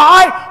God,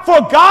 why?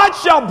 For God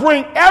shall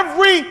bring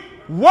every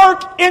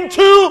work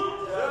into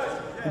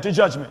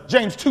judgment.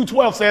 James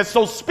 2:12 says,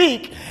 so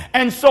speak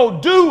and so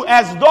do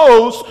as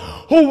those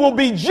who will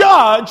be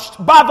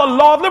judged by the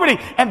law of liberty.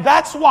 And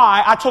that's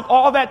why I took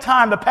all that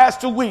time the past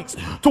 2 weeks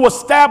to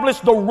establish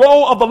the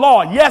role of the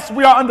law. Yes,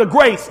 we are under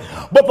grace,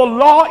 but the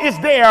law is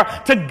there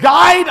to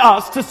guide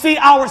us to see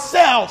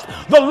ourselves.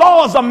 The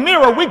law is a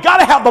mirror. We got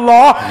to have the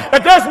law.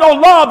 If there's no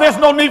law, there's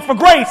no need for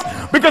grace,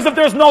 because if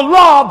there's no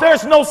law,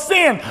 there's no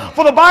sin.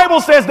 For the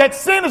Bible says that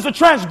sin is a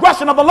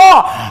transgression of the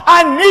law.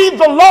 I need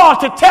the law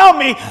to tell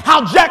me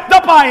how jacked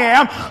up I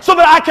am so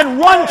that I can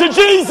run to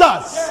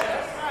Jesus.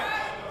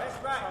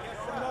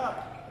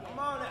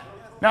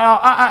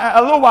 Now,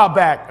 a little while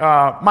back,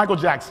 Michael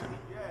Jackson.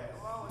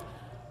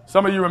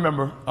 Some of you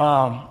remember.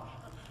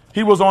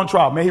 He was on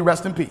trial. May he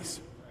rest in peace.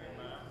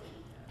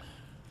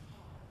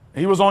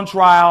 He was on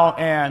trial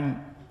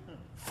and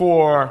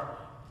for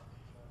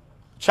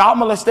child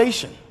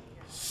molestation,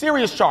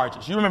 serious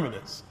charges. You remember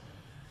this.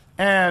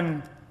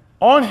 And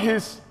on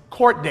his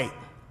court date,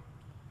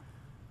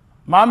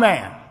 my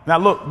man, now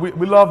look,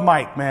 we love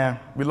Mike, man.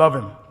 We love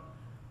him.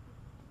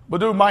 But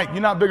dude, Mike,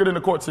 you're not bigger than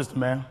the court system,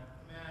 man.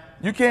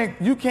 You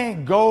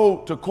can't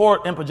go to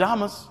court in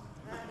pajamas.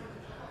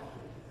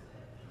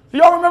 Do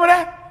y'all remember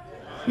that?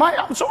 Mike,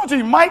 I'm showing to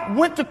you, Mike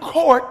went to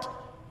court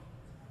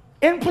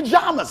in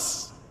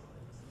pajamas.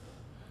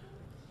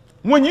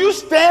 When you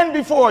stand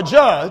before a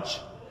judge,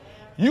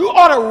 you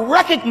ought to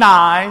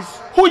recognize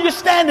who you're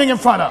standing in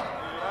front of.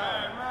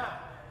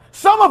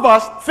 Some of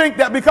us think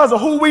that because of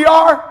who we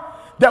are,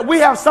 that we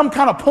have some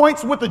kind of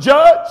points with the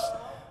judge.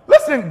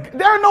 Listen,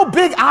 there are no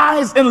big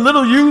I's and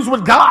little U's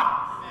with God.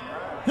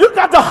 You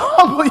got to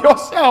humble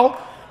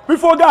yourself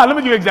before God. Let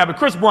me give you an example.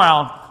 Chris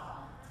Brown.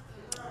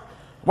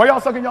 Why y'all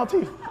sucking y'all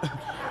teeth?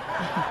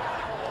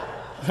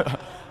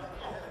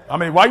 I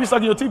mean, why are you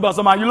sucking your teeth about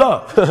somebody you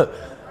love?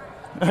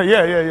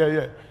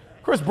 Yeah.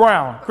 Chris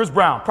Brown,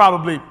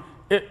 probably,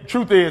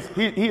 truth is,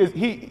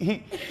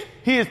 he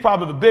is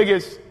probably the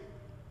biggest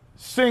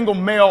single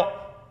male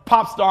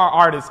pop star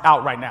artist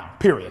out right now,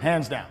 period,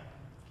 hands down.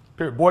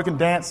 Period. Boy can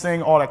dance,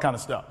 sing, all that kind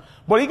of stuff.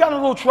 But he got in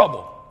a little trouble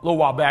a little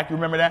while back, you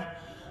remember that?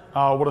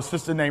 With a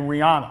sister named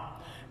Rihanna.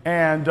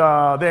 And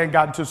they had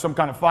gotten into some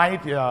kind of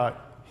fight.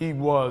 He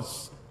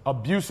was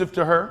abusive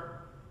to her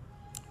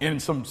in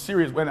some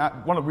serious way.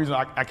 One of the reasons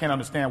I can't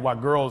understand why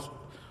girls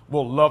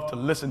will love to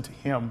listen to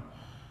him.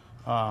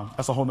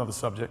 That's a whole nother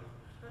subject.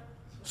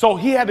 So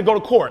he had to go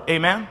to court,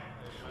 amen?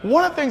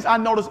 One of the things I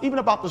noticed even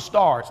about the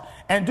stars,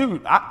 and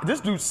dude, this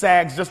dude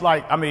sags just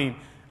like, I mean,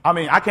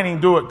 I can't even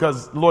do it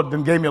because the Lord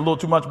then gave me a little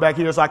too much back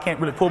here, so I can't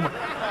pull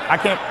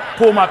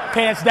my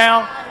pants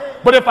down.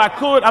 But if I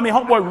could,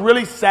 homeboy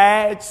really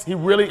sags. He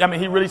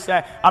really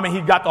sags.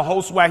 He got the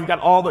whole swag. He got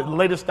all the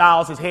latest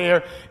styles, his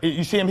hair.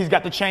 You see him, he's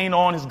got the chain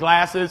on, his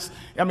glasses.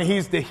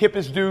 He's the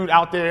hippest dude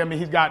out there.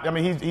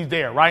 He's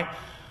there, right?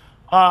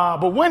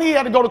 But when he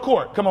had to go to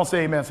court, come on,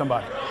 say amen,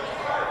 somebody.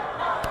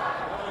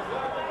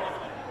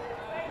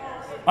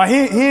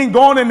 He ain't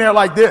going in there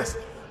like this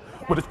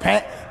with his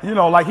pants,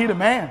 like he the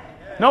man.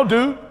 No,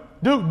 dude,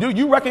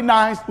 you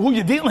recognize who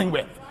you're dealing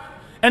with.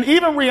 And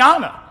even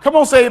Rihanna, come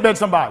on, say amen,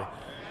 somebody.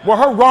 Well,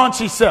 her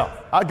raunchy self.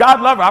 God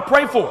love her. I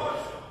pray for her.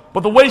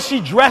 But the way she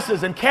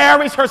dresses and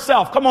carries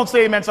herself, come on,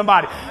 say amen,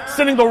 somebody,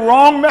 sending the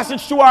wrong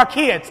message to our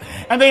kids.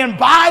 And they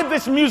imbibe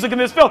this music and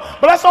this film.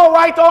 But that's all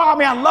right, though.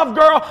 I love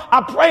girl.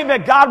 I pray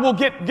that God will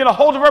get a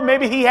hold of her.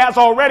 Maybe he has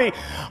already.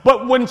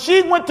 But when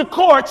she went to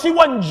court, she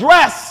wasn't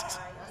dressed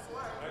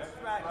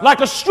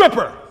like a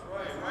stripper.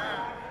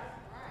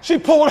 She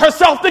pulled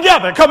herself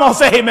together. Come on,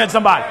 say amen,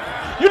 somebody.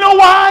 You know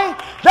why?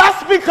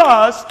 That's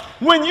because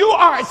when you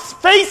are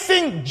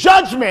facing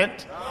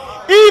judgment,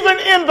 even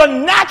in the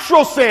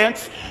natural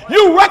sense,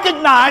 you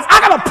recognize I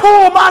got to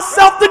pull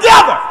myself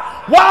together.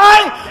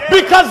 Why?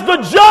 Because the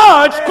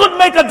judge could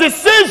make a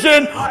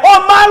decision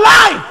on my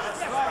life.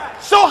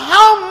 So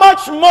how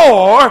much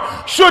more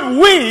should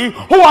we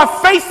who are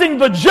facing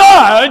the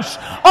judge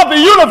of the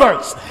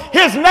universe?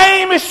 His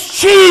name is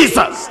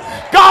Jesus,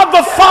 God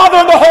the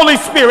Father and the Holy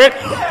Spirit.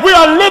 We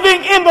are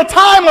living in the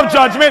time of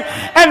judgment,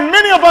 and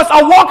many of us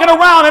are walking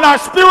around in our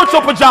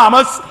spiritual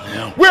pajamas.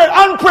 We're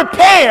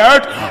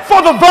unprepared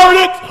for the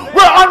verdict.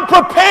 We're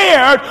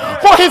unprepared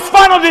for his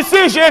final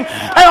decision.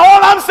 And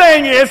all I'm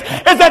saying is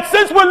that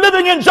since we're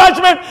living in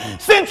judgment,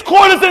 since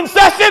court is in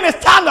session,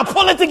 it's time to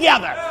pull it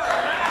together.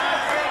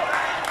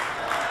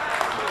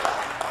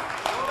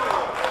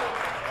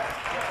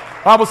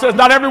 The Bible says,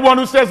 not everyone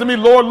who says to me,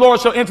 Lord, Lord,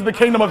 shall enter the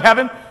kingdom of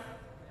heaven,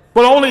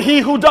 but only he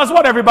who does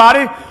what,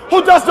 everybody?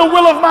 Who does the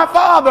will of my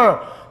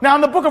Father. Now,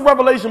 in the book of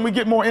Revelation, we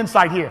get more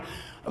insight here.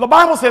 The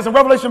Bible says in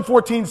Revelation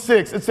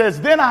 14:6, it says,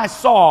 then I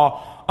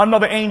saw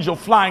another angel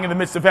flying in the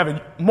midst of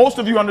heaven. Most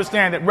of you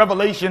understand that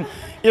Revelation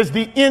is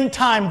the end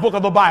time book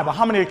of the Bible.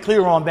 How many are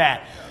clear on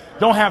that?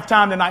 Don't have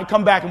time tonight.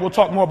 Come back and we'll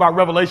talk more about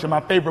Revelation,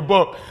 my favorite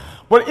book.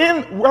 But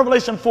in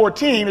Revelation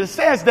 14, it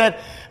says that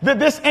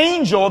this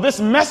angel,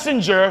 this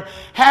messenger,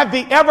 had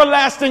the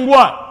everlasting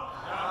what?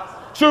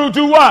 To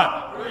do what?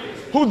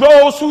 Who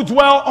those who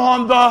dwell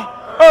on the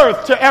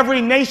earth, to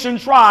every nation,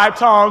 tribe,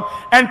 tongue,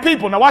 and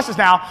people. Now watch this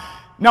now.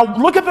 Now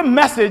look at the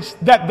message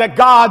that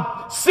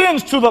God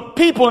sends to the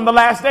people in the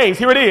last days.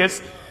 Here it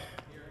is.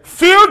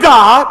 Fear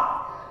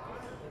God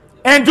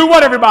and do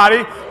what,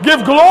 everybody?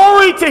 Give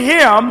glory to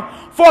him,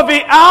 for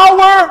the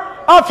hour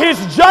of his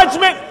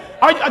judgment.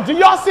 Do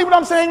y'all see what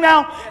I'm saying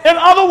now? In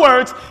other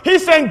words,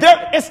 he's saying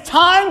it's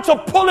time to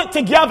pull it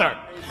together.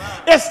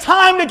 It's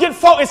time to get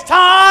focused. It's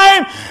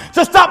time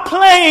to stop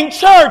playing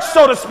church,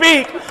 so to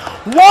speak.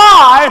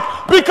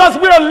 Why? Because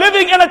we are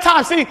living in a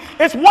time. See,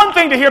 it's one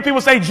thing to hear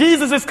people say,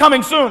 Jesus is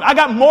coming soon. I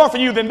got more for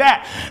you than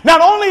that.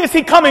 Not only is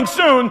he coming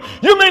soon,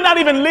 you may not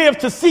even live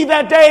to see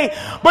that day.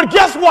 But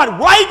guess what?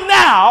 Right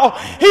now,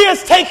 he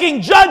is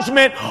taking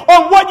judgment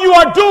on what you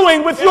are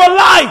doing with your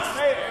life.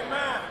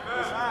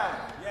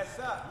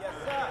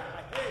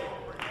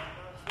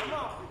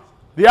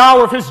 The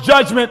hour of his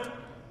judgment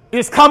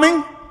is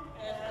coming.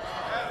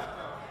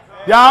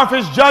 The hour of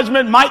his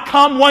judgment might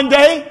come one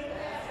day.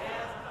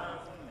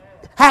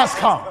 Has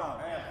come.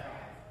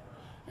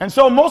 And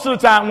so most of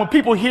the time when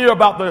people hear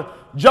about the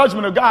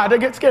judgment of God, they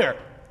get scared.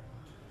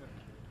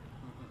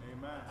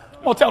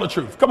 Come on, tell the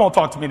truth. Come on,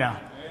 talk to me now.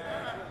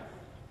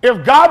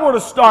 If God were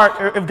to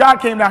start, if God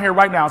came down here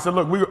right now and said,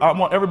 look, I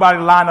want everybody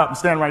to line up and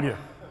stand right here.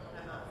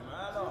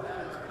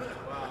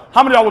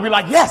 How many of y'all would be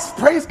like, yes,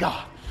 praise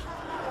God.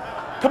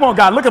 Come on,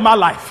 God, look at my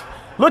life.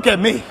 Look at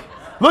me.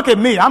 Look at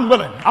me. I'm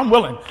willing. I'm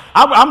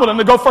willing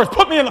to go first.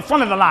 Put me in the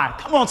front of the line.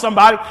 Come on,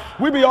 somebody.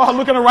 We be all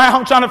looking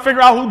around trying to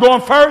figure out who's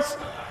going first.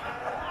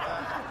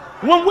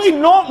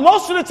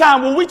 Most of the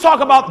time when we talk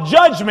about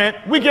judgment,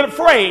 we get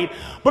afraid.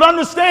 But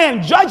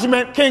understand,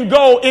 judgment can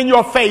go in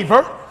your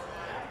favor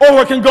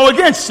or it can go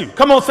against you.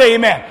 Come on, say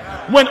amen.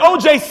 When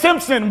O.J.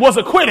 Simpson was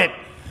acquitted,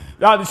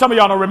 some of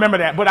y'all don't remember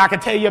that, but I can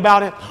tell you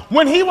about it.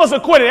 When he was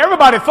acquitted,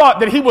 everybody thought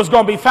that he was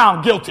going to be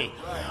found guilty.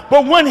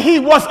 But when he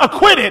was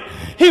acquitted,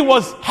 he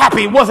was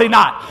happy, was he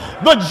not?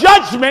 The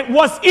judgment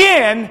was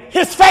in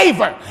his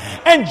favor.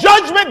 And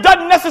judgment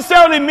doesn't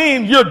necessarily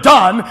mean you're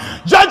done.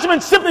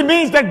 Judgment simply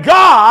means that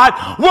God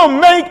will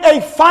make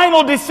a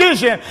final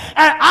decision. And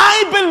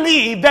I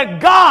believe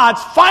that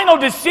God's final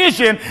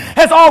decision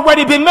has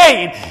already been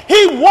made.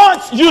 He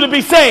wants you to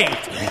be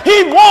saved.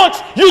 He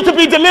wants you to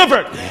be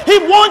delivered. He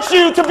wants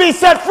you to be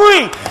set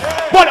free.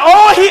 But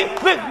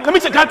can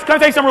I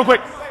tell you something real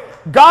quick?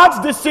 God's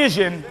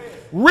decision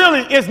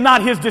really is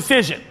not his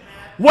decision.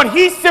 What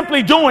he's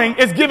simply doing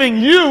is giving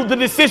you the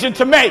decision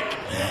to make.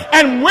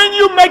 And when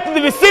you make the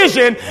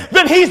decision,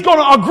 then he's going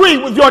to agree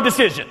with your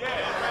decision.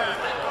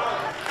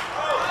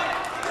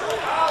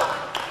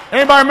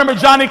 Anybody remember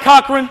Johnny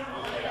Cochran?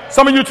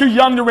 Some of you are too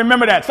young to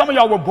remember that. Some of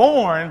y'all were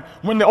born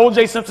when the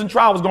O.J. Simpson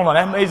trial was going on.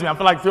 That amazes me.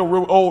 I feel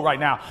real old right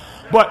now.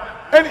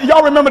 And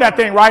y'all remember that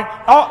thing, right?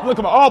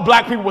 All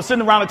black people were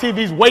sitting around the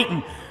TVs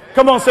waiting.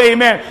 Come on, say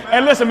amen.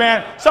 And listen,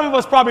 man, some of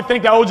us probably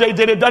think that O.J.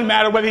 did it. Doesn't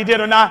matter whether he did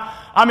or not.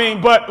 I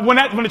mean, but when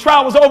the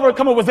trial was over,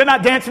 come on, was they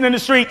not dancing in the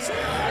streets?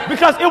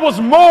 Because it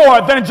was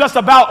more than just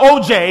about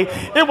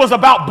O.J. It was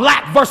about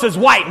black versus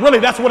white. Really,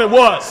 that's what it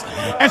was.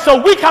 And so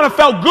we kind of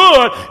felt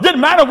good. Didn't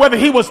matter whether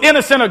he was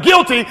innocent or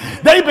guilty.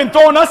 They've been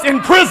throwing us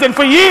in prison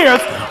for years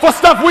for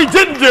stuff we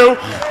didn't do.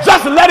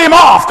 Just let him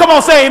off. Come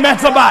on, say amen,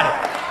 somebody.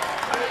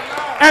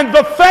 And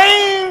the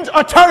famed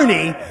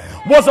attorney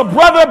was a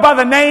brother by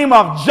the name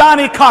of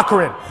Johnny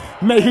Cochran.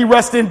 May he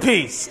rest in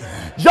peace.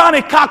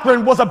 Johnny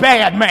Cochran was a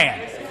bad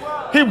man.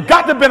 He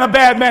got to have been a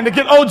bad man to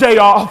get O.J.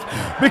 off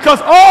because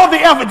all the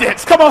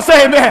evidence, come on,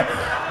 say amen,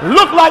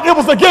 looked like it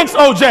was against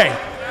O.J.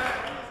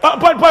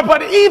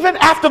 But even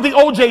after the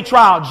O.J.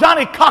 trial,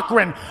 Johnny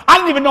Cochran, I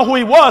didn't even know who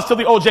he was till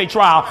the O.J.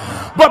 trial.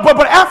 But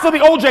after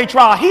the O.J.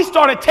 trial, he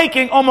started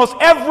taking almost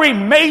every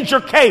major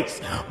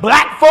case.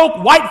 Black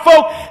folk, white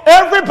folk,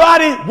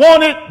 everybody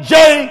wanted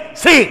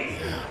J.C.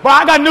 But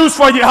I got news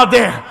for you out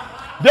there.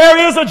 There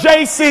is a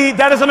J.C.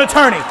 that is an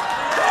attorney.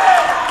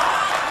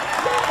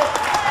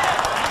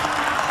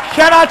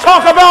 Can I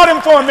talk about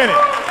him for a minute?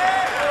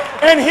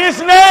 And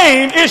his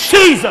name is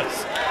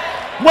Jesus.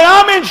 When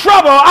I'm in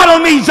trouble, I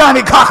don't need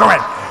Johnny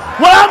Cochran.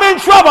 When I'm in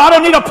trouble, I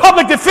don't need a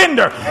public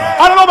defender.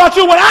 I don't know about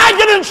you. When I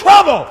get in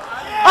trouble,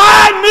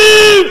 I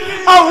need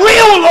a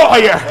real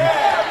lawyer.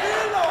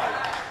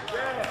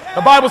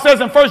 The Bible says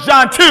in 1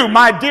 John 2,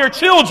 my dear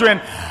children,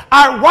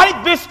 I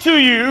write this to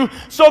you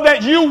so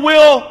that you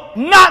will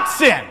not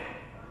sin.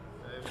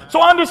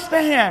 So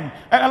understand,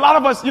 and a lot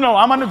of us,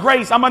 I'm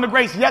under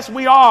grace. Yes,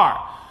 we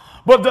are.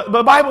 But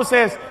the Bible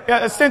says,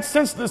 since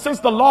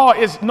the law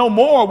is no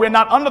more, we're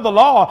not under the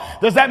law.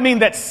 Does that mean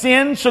that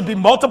sin should be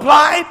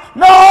multiplied?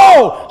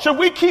 No. Should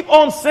we keep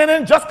on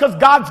sinning just because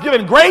God's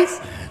given grace?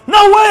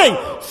 No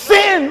way.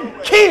 Sin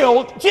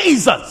killed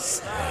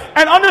Jesus.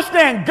 And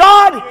understand,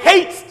 God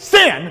hates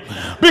sin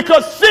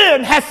because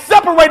sin has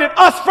separated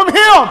us from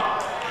him.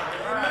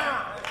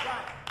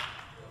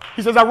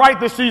 He says, I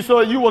write this to you so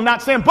that you will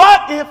not sin.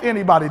 But if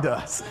anybody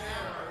does,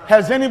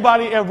 has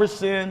anybody ever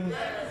sinned?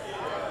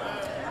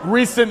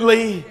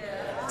 Recently?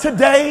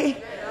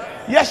 Today?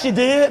 Yes, you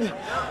did.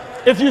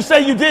 If you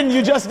say you didn't,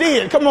 you just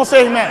did. Come on,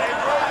 say amen.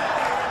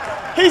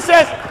 He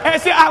says,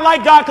 and see, I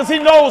like God because he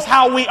knows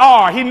how we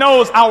are. He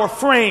knows our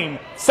frame,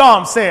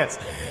 Psalm says.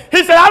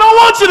 He said, I don't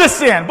want you to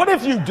sin. But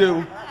if you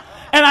do,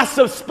 and I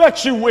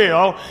suspect you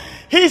will,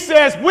 he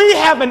says, we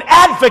have an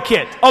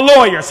advocate, a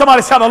lawyer.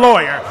 Somebody said a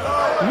lawyer.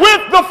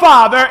 With the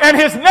Father, and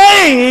his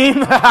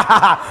name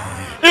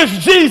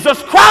is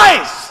Jesus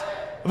Christ,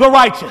 the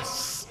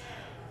righteous.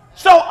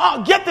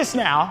 So get this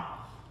now.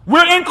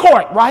 We're in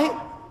court, right?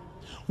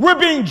 We're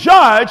being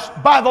judged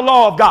by the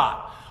law of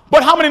God.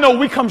 But how many know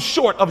we come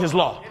short of his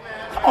law?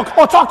 Come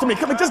on, talk to me.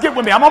 Come on, just get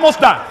with me. I'm almost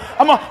done.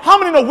 How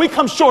many know we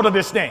come short of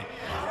this thing?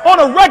 On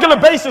a regular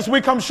basis, we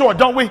come short,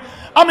 don't we?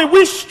 I mean,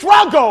 we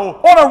struggle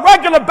on a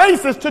regular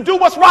basis to do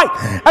what's right.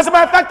 As a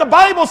matter of fact, the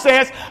Bible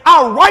says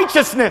our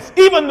righteousness,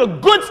 even the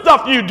good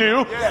stuff you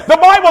do, the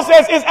Bible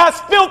says is as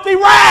filthy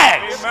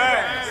rags.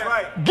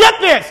 Amen. Get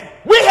this.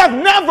 we have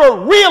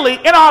never really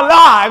in our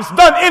lives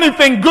done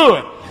anything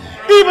good.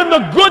 Even the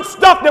good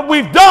stuff that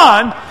we've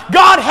done,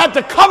 God had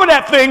to cover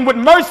that thing with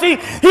mercy.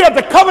 He had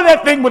to cover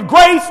that thing with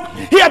grace.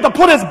 He had to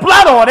put his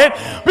blood on it,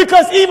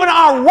 because even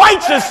our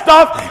righteous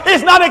stuff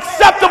is not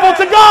acceptable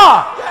to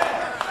God.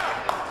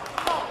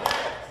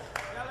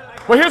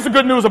 Well, here's the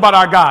good news about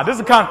our God. This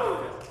is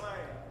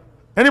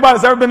anybody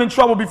that's ever been in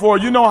trouble before,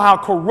 you know how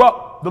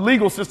corrupt the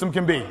legal system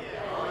can be.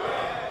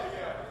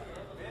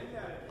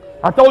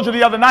 I told you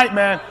the other night,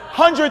 man,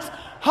 hundreds,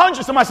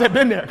 somebody said,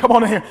 been there. Come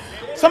on in here.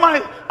 Somebody,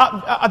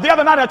 the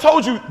other night I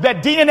told you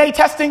that DNA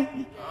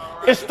testing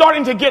is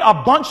starting to get a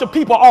bunch of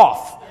people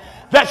off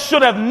that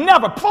should have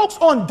never. Folks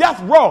on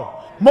death row,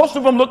 most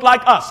of them look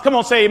like us. Come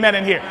on, say amen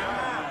in here.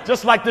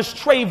 Just like this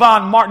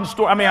Trayvon Martin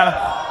story.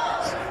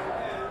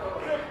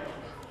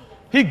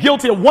 He's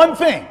guilty of one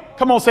thing.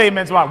 Come on, say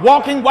amen.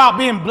 Walking while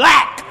being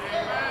black.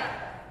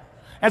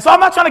 And so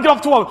I'm not trying to get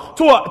off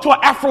to an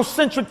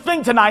Afrocentric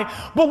thing tonight,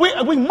 but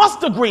we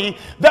must agree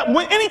that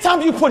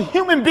anytime you put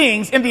human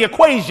beings in the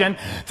equation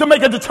to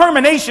make a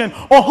determination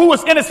on who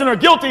is innocent or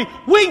guilty,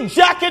 we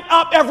jack it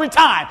up every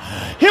time.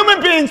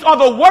 Human beings are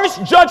the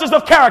worst judges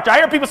of character. I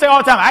hear people say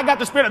all the time, I got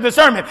the spirit of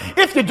discernment.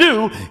 If you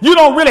do, you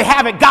don't really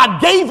have it. God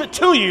gave it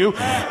to you,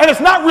 and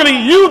it's not really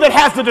you that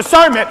has the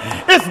discernment.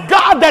 It's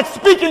God that's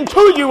speaking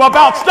to you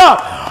about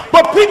stuff.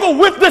 But people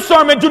with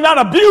discernment do not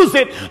abuse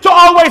it to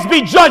always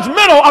be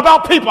judgmental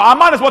about people. I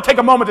might as well take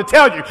a moment to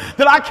tell you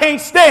that I can't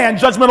stand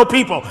judgmental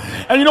people.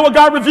 And you know what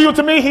God revealed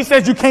to me? He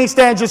says you can't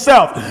stand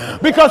yourself.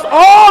 Because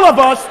all of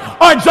us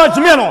are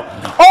judgmental.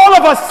 All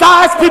of us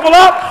size people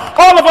up.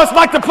 All of us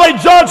like to play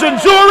judge and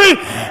jury.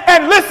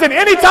 And listen,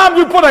 anytime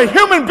you put a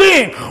human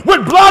being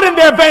with blood in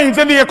their veins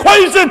in the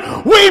equation,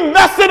 we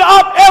mess it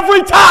up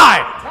every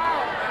time.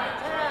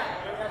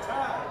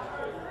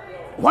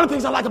 One of the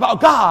things I like about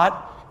God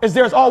is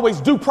there's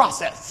always due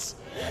process.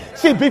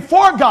 See,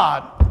 before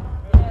God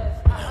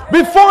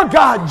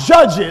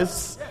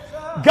judges,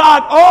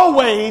 God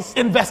always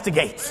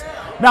investigates.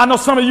 Now, I know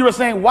some of you are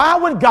saying, why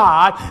would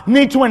God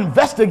need to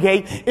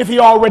investigate if he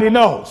already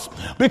knows?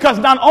 Because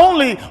not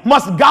only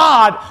must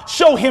God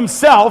show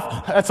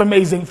himself, that's an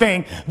amazing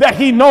thing, that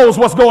he knows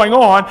what's going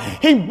on,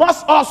 he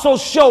must also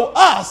show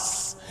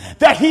us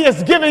that he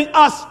is giving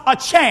us a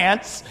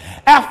chance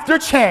after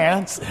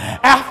chance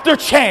after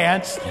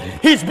chance.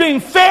 He's being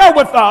fair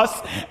with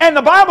us. And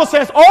the Bible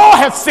says all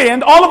have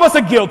sinned. All of us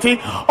are guilty.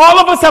 All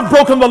of us have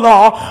broken the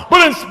law.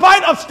 But in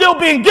spite of still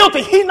being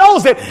guilty, he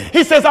knows it.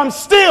 He says, I'm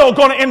still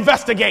going to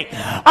investigate.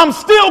 I'm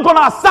still going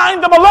to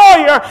assign them a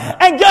lawyer.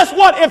 And guess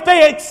what? If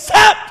they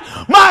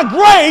accept my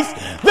grace,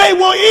 they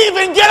will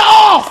even get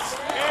off.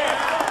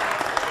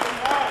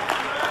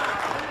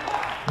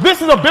 This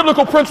is a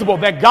biblical principle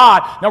that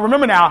God, now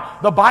remember now,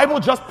 the Bible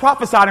just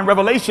prophesied in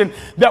Revelation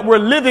that we're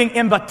living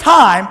in the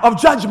time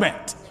of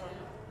judgment.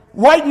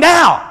 Right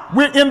now,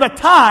 we're in the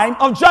time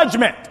of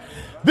judgment.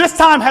 This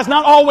time has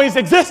not always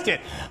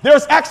existed.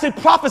 There's actually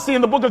prophecy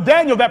in the book of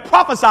Daniel that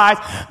prophesies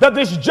that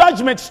this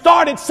judgment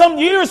started some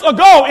years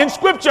ago in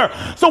Scripture.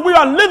 So we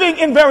are living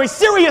in very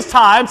serious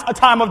times, a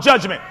time of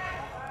judgment.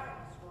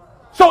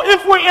 So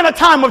if we're in a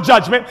time of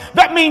judgment,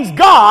 that means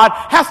God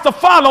has to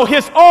follow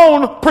his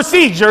own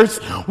procedures,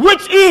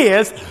 which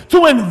is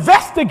to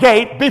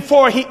investigate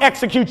before he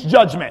executes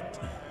judgment.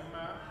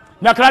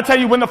 Now, can I tell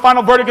you when the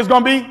final verdict is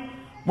going to be?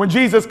 When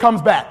Jesus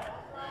comes back.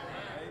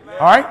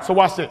 All right, so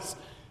watch this.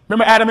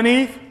 Remember Adam and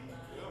Eve?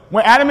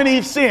 When Adam and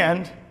Eve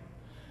sinned,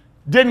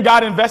 didn't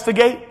God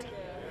investigate?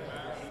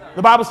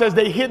 The Bible says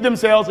they hid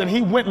themselves and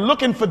he went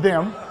looking for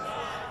them.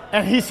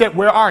 And he said,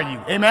 where are you?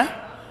 Amen?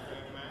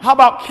 How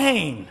about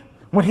Cain?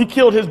 When he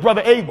killed his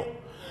brother Abel,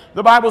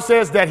 the Bible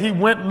says that he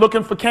went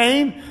looking for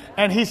Cain,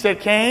 and he said,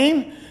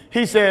 Cain,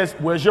 he says,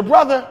 where's your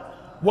brother?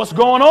 What's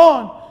going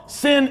on?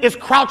 Sin is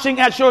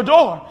crouching at your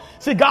door.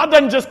 See, God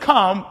doesn't just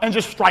come and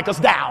just strike us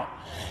down.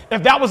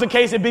 If that was the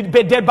case, it'd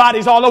be dead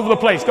bodies all over the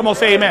place. Come on,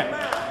 say amen.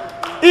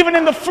 Even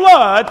in the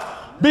flood,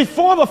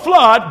 before the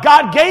flood,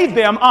 God gave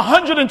them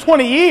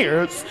 120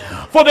 years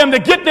for them to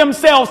get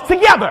themselves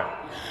together.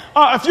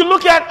 If you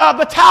look at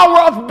the Tower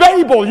of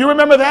Babel, you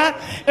remember that?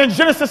 In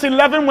Genesis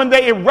 11, when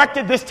they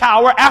erected this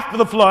tower after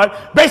the flood,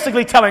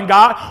 basically telling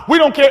God, we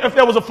don't care if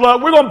there was a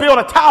flood, we're going to build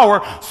a tower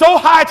so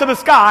high to the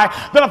sky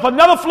that if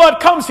another flood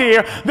comes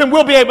here, then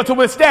we'll be able to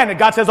withstand it.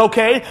 God says,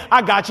 okay,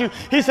 I got you.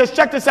 He says,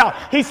 check this out.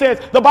 He says,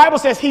 the Bible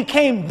says he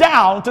came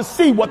down to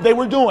see what they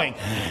were doing.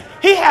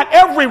 He had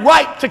every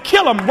right to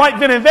kill them right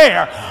then and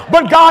there,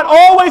 but God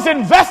always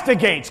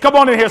investigates. Come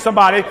on in here,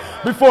 somebody,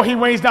 before he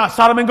rains down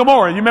Sodom and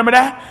Gomorrah. You remember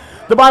that?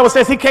 The Bible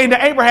says he came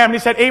to Abraham and he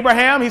said,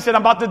 Abraham, he said,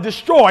 I'm about to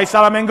destroy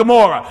Sodom and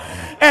Gomorrah.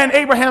 And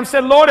Abraham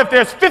said, Lord, if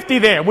there's 50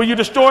 there, will you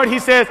destroy it? He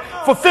says,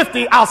 for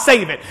 50, I'll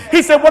save it.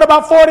 He said, what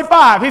about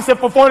 45? He said,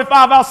 for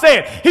 45, I'll save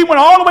it. He went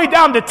all the way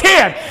down to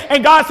 10.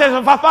 And God says,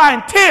 if I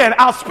find 10,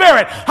 I'll spare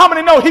it. How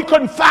many know he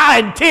couldn't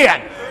find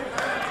 10?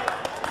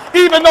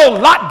 Even though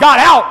Lot got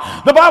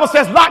out, the Bible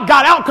says Lot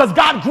got out because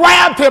God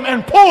grabbed him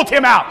and pulled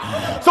him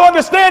out. So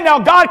understand now,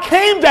 God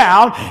came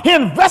down, he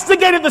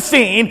investigated the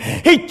scene,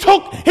 he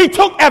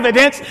took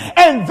evidence,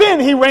 and then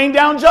he rained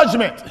down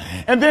judgment.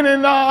 And then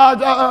in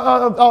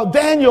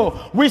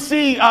Daniel, we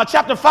see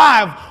chapter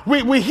 5,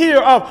 we hear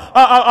of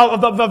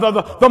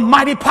the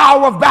mighty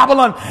power of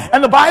Babylon.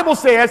 And the Bible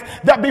says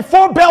that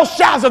before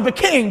Belshazzar the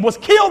king was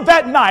killed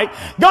that night,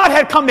 God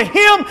had come to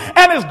him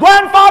and his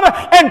grandfather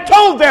and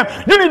told them,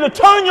 you need to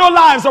turn your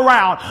lives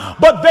around.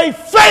 But they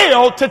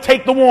failed to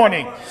take the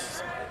warning.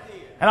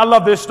 And I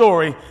love this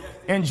story.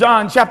 In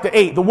John chapter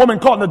 8, the woman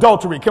caught in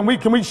adultery. Can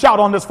we shout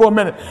on this for a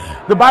minute?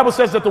 The Bible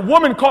says that the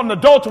woman caught in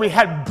adultery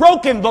had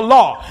broken the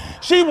law.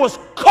 She was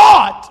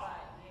caught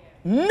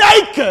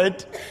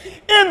naked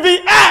in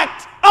the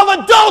act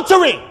of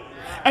adultery.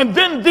 And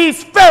then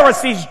these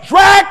Pharisees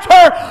dragged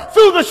her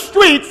through the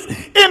streets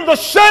in the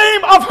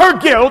shame of her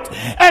guilt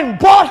and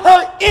brought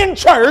her in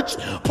church,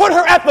 put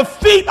her at the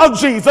feet of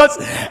Jesus,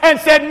 and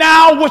said,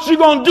 now what you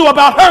going to do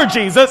about her,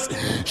 Jesus?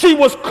 She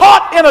was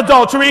caught in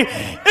adultery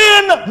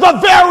in the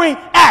very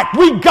act.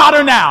 We got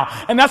her now.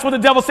 And that's what the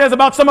devil says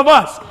about some of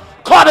us.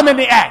 Caught him in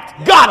the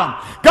act.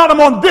 Got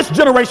him on this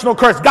generational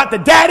curse. Got the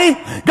daddy,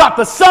 got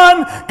the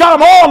son, got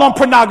them all on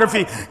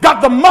pornography.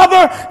 Got the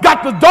mother,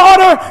 got the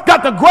daughter,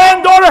 got the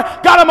granddaughter,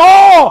 got them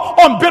all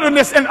on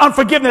bitterness and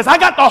unforgiveness. I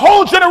got the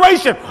whole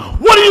generation.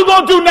 What are you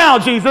going to do now,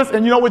 Jesus?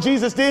 And you know what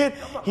Jesus did?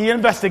 He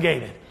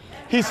investigated.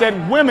 He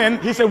said,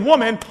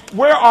 woman,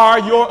 where are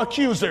your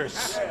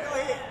accusers?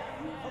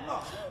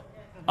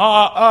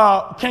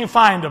 Can't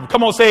find them.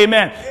 Come on, say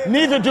amen.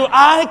 Neither do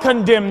I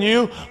condemn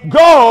you.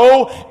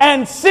 Go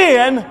and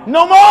sin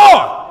no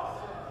more.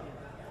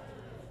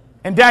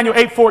 In Daniel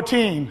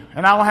 8:14,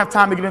 and I don't have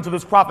time to get into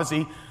this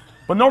prophecy,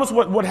 but notice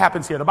what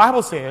happens here. The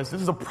Bible says,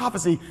 this is a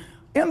prophecy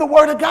in the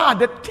Word of God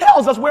that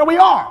tells us where we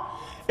are.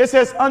 It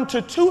says,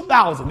 unto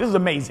 2,000, this is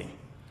amazing,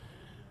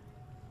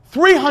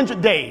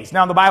 300 days.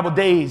 Now in the Bible,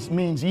 days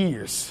means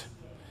years.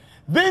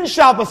 Then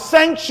shall the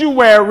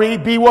sanctuary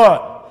be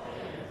what?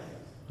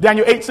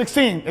 Daniel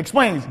 8:16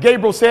 explains.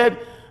 Gabriel said,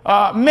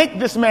 make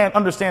this man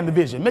understand the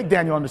vision. Make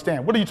Daniel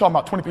understand. What are you talking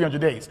about, 2,300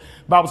 days?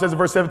 The Bible says in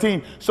verse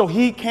 17, so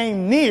he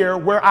came near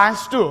where I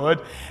stood,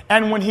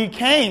 and when he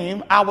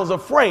came, I was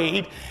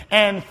afraid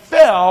and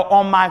fell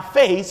on my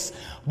face.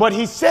 But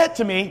he said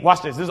to me,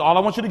 watch this is all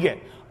I want you to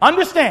get.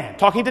 Understand,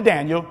 talking to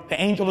Daniel,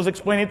 the angel is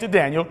explaining to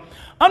Daniel,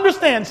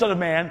 understand, son of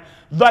man,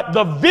 that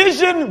the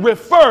vision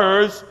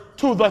refers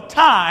to the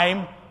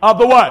time of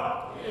the what?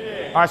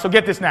 All right, so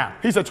get this now.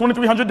 He said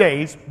 2,300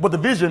 days, but the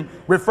vision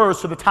refers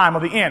to the time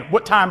of the end.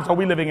 What times are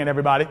we living in,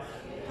 everybody?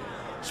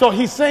 So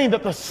he's saying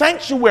that the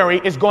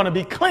sanctuary is going to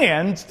be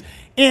cleansed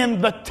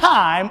in the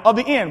time of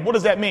the end. What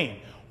does that mean?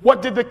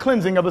 What did the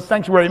cleansing of the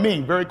sanctuary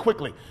mean? Very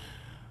quickly.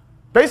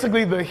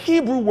 Basically, the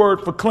Hebrew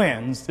word for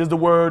cleansed is the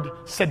word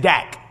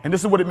sadak. And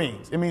this is what it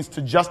means. It means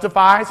to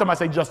justify. Somebody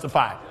say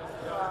justify.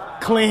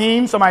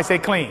 Clean. Somebody say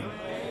clean.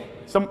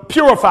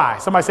 Purify.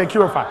 Somebody say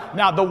purify.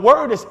 Now, the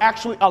word is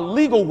actually a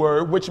legal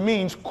word, which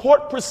means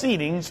court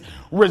proceedings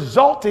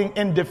resulting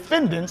in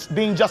defendants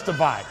being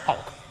justified.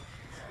 Oh.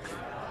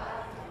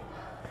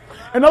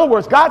 In other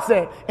words, God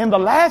said, in the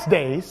last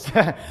days,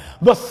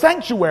 the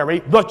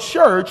sanctuary, the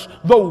church,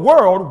 the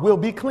world will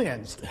be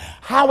cleansed.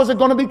 How is it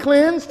going to be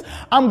cleansed?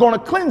 I'm going to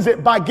cleanse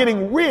it by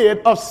getting rid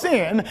of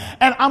sin,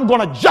 and I'm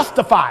going to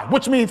justify,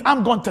 which means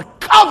I'm going to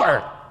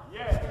cover.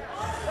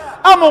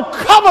 I'm going to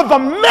cover the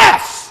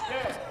mess.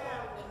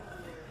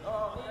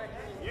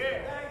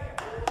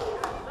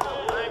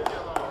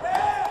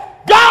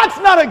 God's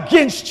not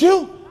against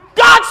you.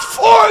 God's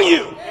for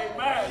you.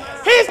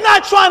 He's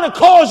not trying to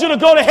cause you to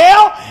go to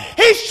hell.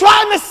 He's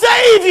trying to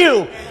save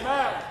you.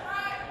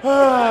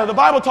 The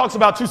Bible talks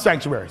about two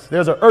sanctuaries.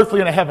 There's an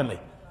earthly and a heavenly.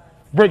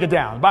 Break it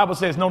down. The Bible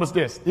says, notice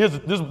this. This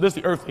is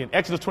the earthly. In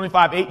Exodus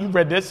 25:8, you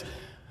read this.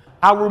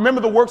 I will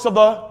remember the works of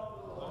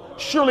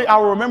surely I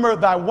will remember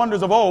thy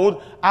wonders of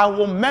old. I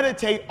will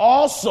meditate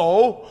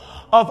also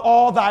of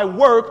all thy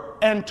work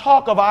and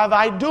talk of all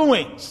thy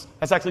doings.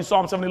 That's actually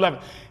Psalm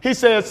 7:11. He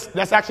says,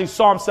 that's actually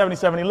Psalm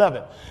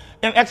 77:11.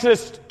 In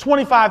Exodus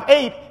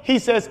 25:8, he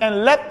says,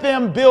 and let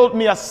them build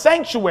me a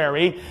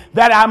sanctuary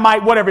that I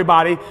might, what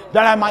everybody?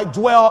 That I might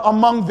dwell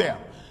among them.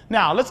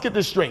 Now, let's get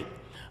this straight.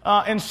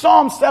 In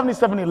Psalm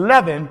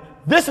 77:11,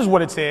 this is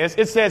what it says.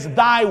 It says,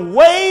 thy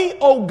way,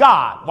 O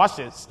God, watch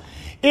this,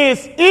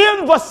 is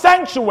in the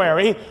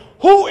sanctuary.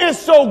 Who is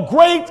so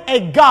great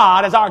a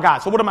God as our God?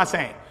 So what am I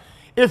saying?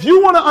 If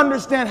you want to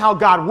understand how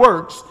God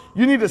works,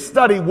 you need to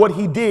study what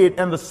he did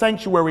in the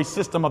sanctuary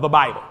system of the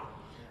Bible.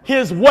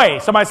 His way,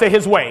 somebody say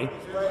his way,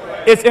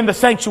 it's in the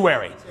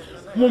sanctuary.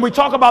 When we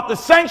talk about the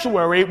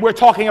sanctuary, we're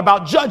talking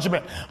about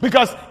judgment.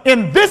 Because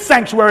in this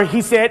sanctuary,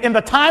 he said, in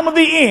the time of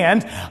the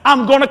end,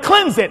 I'm going to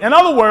cleanse it. In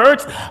other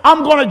words,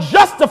 I'm going to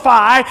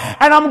justify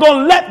and I'm going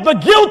to let the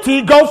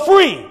guilty go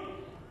free.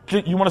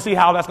 You want to see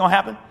how that's going to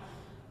happen?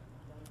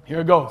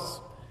 Here it goes.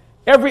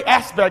 Every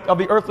aspect of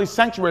the earthly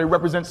sanctuary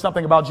represents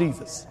something about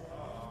Jesus.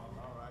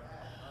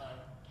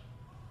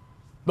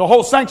 The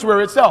whole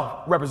sanctuary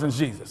itself represents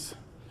Jesus.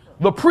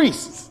 The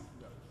priests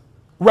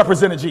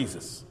represented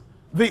Jesus.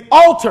 The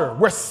altar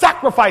where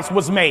sacrifice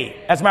was made,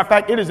 as a matter of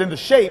fact, it is in the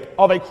shape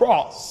of a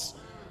cross,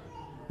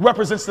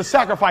 represents the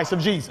sacrifice of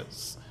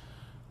Jesus.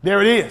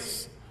 There it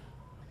is.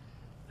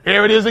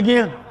 Here it is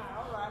again.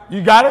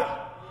 You got it?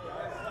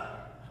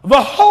 The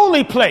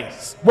holy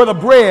place where the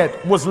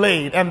bread was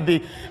laid and the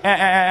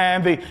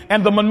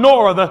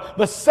menorah,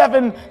 the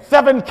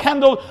seven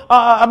candle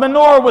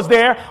menorah was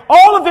there.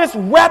 All of this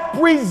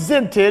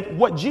represented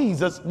what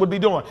Jesus would be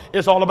doing.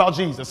 It's all about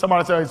Jesus.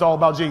 Somebody say it's all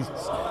about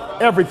Jesus.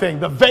 Everything,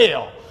 the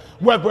veil,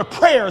 where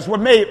prayers were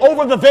made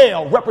over the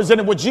veil,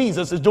 represented what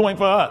Jesus is doing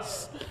for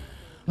us.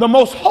 The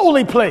most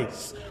holy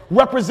place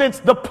represents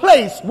the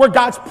place where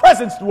God's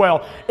presence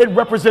dwells. It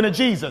represented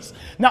Jesus.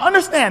 Now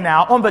understand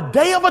now, on the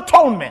Day of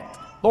Atonement,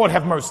 Lord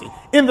have mercy,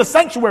 in the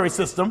sanctuary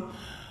system,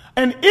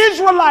 an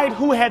Israelite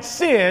who had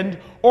sinned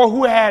or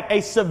who had a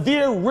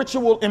severe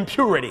ritual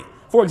impurity.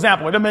 For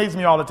example, it amazes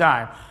me all the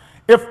time.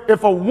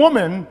 If a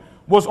woman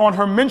was on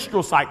her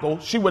menstrual cycle,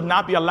 she would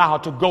not be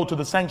allowed to go to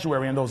the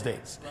sanctuary in those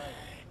days.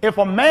 If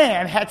a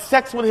man had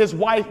sex with his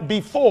wife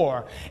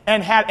before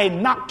and had a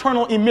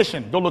nocturnal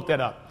emission, go look that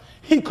up,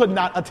 he could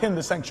not attend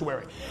the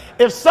sanctuary.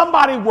 If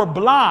somebody were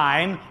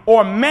blind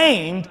or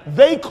maimed,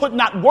 they could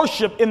not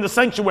worship in the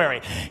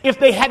sanctuary. If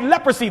they had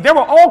leprosy, there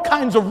were all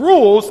kinds of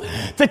rules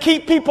to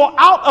keep people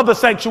out of the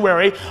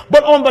sanctuary.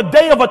 But on the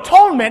Day of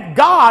Atonement,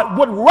 God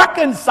would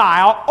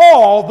reconcile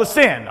all the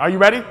sin. Are you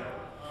ready?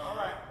 All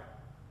right.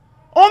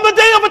 On the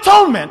Day of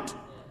Atonement,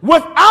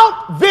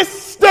 without this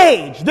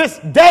stage, this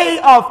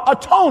Day of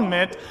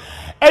Atonement,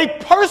 a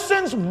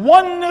person's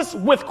oneness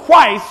with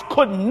Christ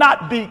could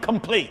not be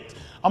complete.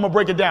 I'm going to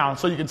break it down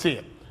so you can see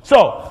it. So,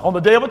 on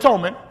the Day of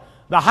Atonement,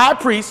 the high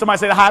priest, somebody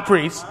say the high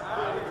priest,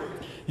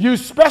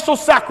 used special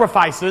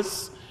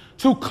sacrifices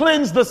to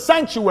cleanse the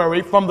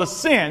sanctuary from the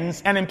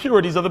sins and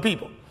impurities of the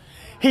people.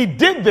 He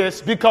did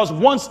this because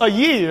once a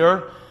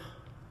year,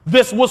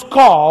 this was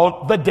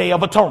called the Day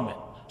of Atonement.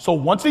 So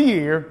once a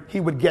year, he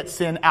would get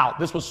sin out.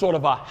 This was sort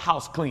of a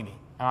house cleaning,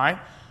 all right?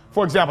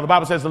 For example, the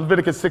Bible says in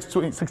Leviticus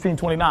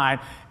 16:29,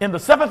 in the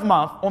 7th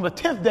month, on the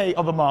 10th day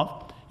of the month,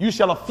 you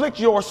shall afflict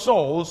your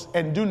souls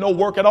and do no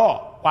work at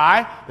all.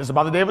 Why? This is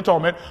about the Day of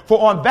Atonement. For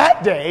on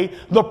that day,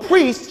 the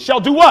priest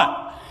shall do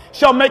what?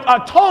 Shall make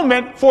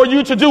atonement for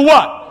you to do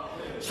what?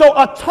 So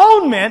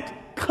atonement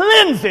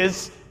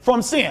cleanses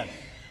from sin.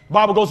 The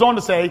Bible goes on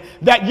to say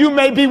that you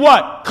may be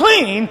what?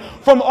 Clean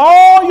from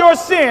all your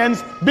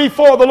sins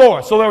before the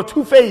Lord. So there were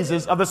two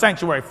phases of the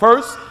sanctuary.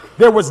 First,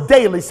 there was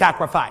daily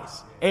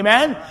sacrifice.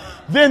 Amen?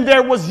 Then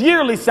there was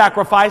yearly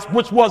sacrifice,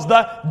 which was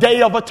the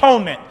Day of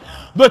Atonement.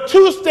 The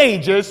two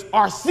stages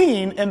are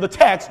seen in the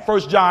text,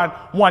 1 John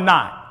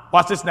 1:9.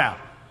 Watch this now.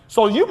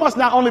 So you must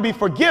not only be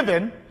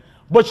forgiven,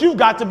 but you've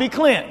got to be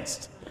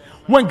cleansed.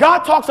 When God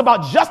talks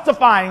about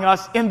justifying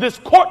us in this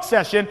court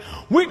session,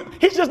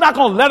 he's just not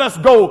going to let us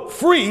go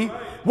free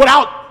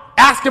without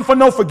asking for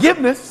no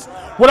forgiveness,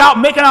 without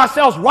making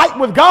ourselves right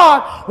with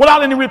God,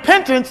 without any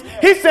repentance.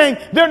 He's saying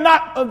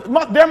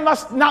there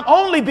must not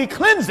only be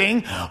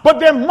cleansing, but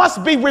there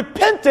must be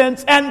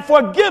repentance and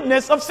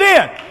forgiveness of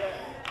sin.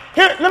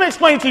 Here, let me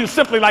explain to you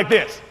simply like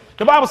this.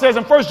 The Bible says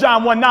in 1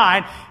 John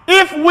 1:9,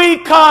 if we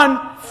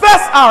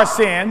confess our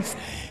sins,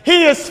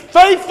 he is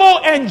faithful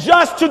and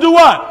just to do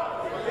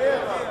what?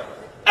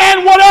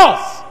 And what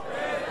else?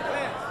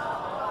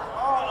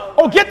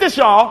 Oh, get this,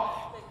 y'all.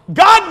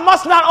 God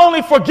must not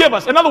only forgive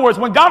us. In other words,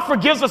 when God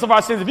forgives us of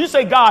our sins, if you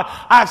say, God,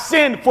 I have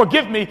sinned,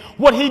 forgive me,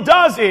 what he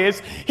does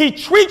is he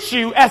treats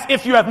you as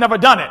if you have never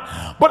done it.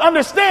 But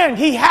understand,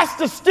 he has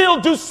to still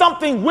do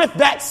something with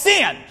that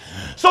sin.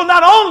 So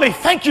not only,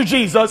 thank you,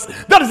 Jesus,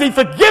 does he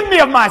forgive me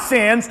of my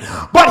sins,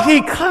 but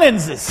he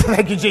cleanses.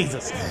 Thank you,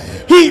 Jesus.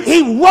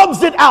 He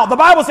rubs it out. The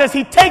Bible says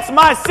he takes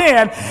my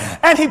sin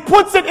and he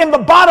puts it in the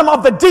bottom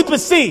of the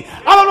deepest sea.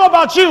 I don't know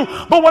about you,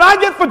 but when I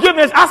get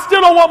forgiveness, I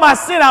still don't want my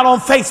sin out on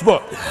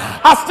Facebook.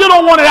 I still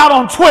don't want it out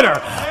on Twitter.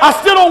 I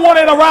still don't want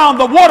it around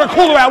the water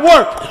cooler at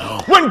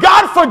work. When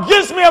God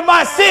forgives me of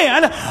my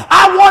sin,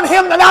 I want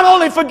him to not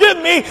only forgive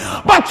me,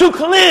 but to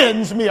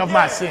cleanse me of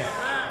my sin.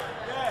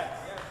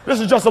 This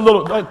is just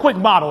a quick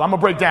model I'm going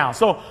to break down.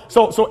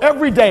 So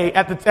every day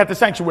at the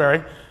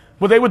sanctuary,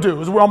 what they would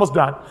do is, we're almost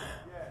done,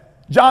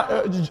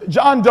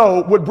 John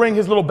Doe would bring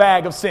his little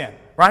bag of sin,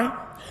 right?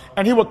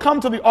 And he would come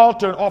to the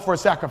altar and offer a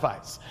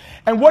sacrifice.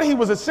 And what he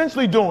was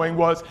essentially doing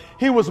was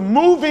he was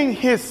moving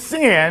his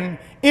sin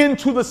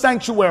into the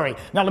sanctuary.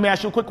 Now let me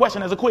ask you a quick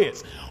question as a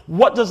quiz.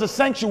 What does the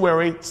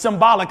sanctuary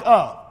symbolic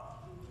of?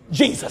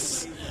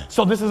 Jesus.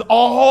 So this is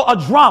all a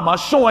drama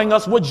showing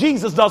us what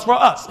Jesus does for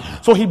us.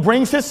 So he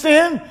brings his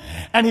sin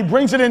and he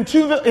brings it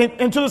into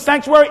the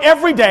sanctuary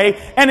every day,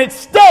 and it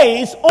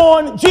stays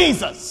on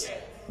Jesus.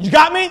 You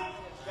got me?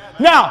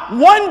 Now,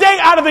 one day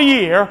out of the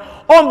year,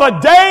 on the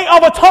Day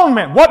of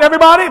Atonement, what,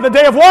 everybody? The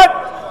day of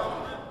what?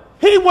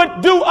 He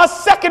would do a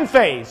second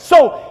phase.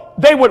 So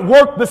they would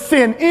work the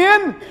sin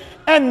in,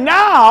 and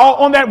now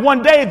on that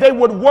one day, they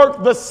would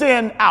work the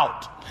sin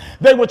out.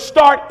 They would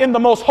start in the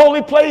most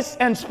holy place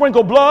and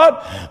sprinkle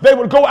blood. They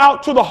would go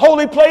out to the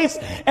holy place,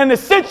 and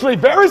essentially,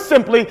 very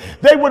simply,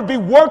 they would be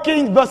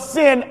working the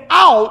sin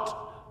out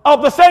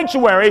of the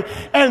sanctuary.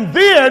 And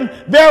then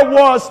there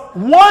was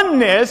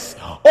oneness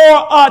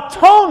or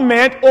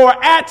atonement or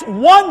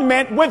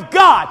at-one-ment with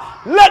God.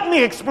 Let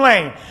me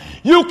explain.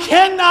 You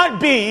cannot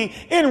be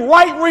in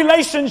right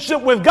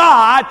relationship with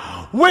God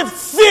with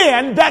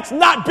sin that's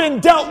not been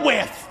dealt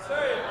with.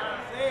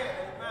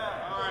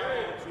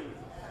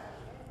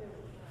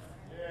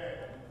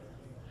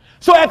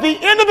 So at the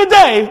end of the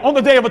day, on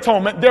the Day of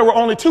Atonement, there were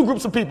only two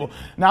groups of people.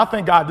 Now I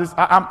thank God,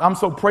 I'm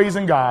so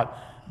praising God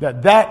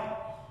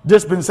that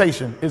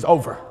dispensation is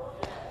over.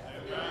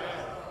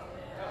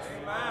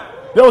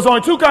 There was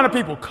only two kind of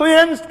people,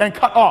 cleansed and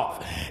cut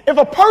off. If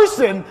a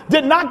person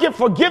did not get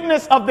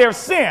forgiveness of their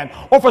sin,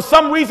 or for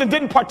some reason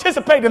didn't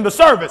participate in the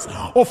service,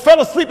 or fell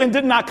asleep and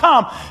did not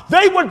come,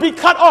 they would be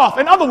cut off.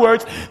 In other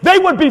words, they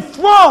would be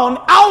thrown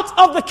out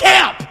of the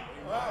camp.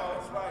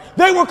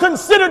 They were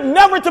considered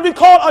never to be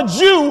called a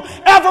Jew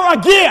ever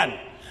again.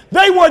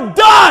 They were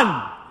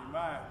done.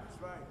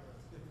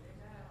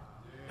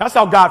 That's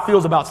how God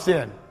feels about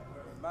sin.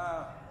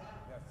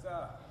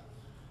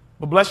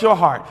 But bless your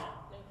heart,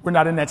 we're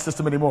not in that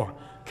system anymore.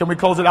 Can we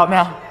close it out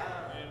now?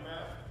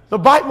 The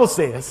Bible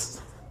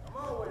says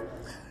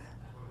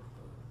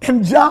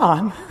in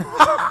John,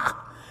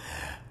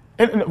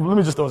 and let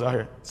me just throw this out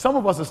here. Some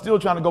of us are still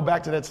trying to go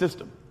back to that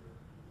system.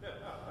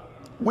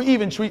 We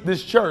even treat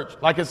this church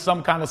like it's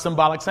some kind of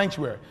symbolic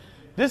sanctuary.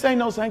 This ain't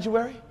no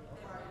sanctuary.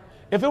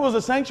 If it was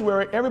a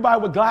sanctuary,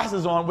 everybody with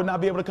glasses on would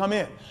not be able to come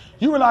in.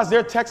 You realize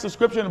their text of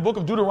scripture in the book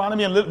of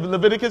Deuteronomy and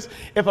Leviticus,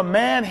 if a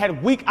man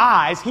had weak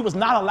eyes, he was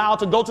not allowed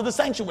to go to the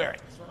sanctuary.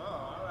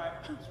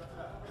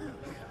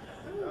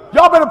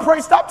 Y'all better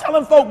pray. Stop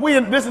telling folk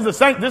this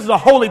is a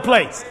holy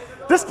place.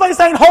 This place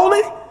ain't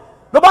holy.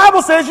 The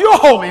Bible says you're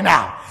holy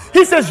now.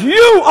 He says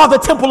you are the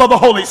temple of the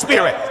Holy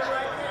Spirit.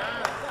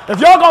 If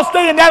y'all gonna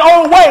stay in that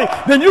old way,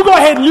 then you go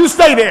ahead and you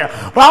stay there.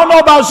 But I don't know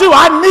about you.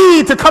 I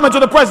need to come into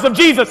the presence of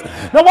Jesus.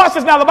 Now watch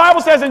this. Now the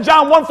Bible says in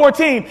John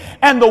 1:14,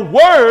 and the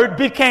Word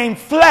became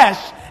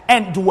flesh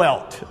and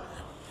dwelt.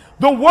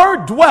 The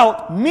word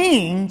dwelt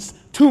means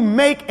to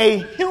make a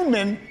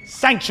human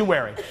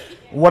sanctuary.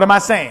 What am I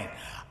saying?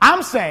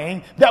 I'm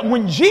saying that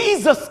when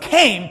Jesus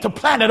came to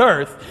planet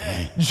Earth,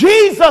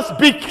 Jesus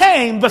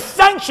became the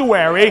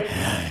sanctuary.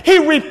 He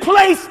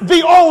replaced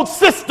the old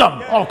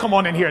system. Oh, come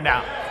on in here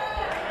now.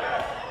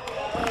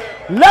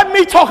 Let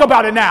me talk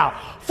about it now.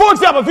 For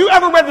example, if you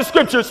ever read the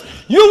scriptures,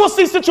 you will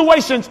see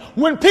situations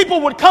when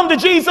people would come to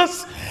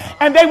Jesus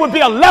and they would be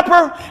a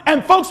leper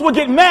and folks would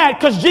get mad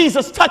because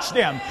Jesus touched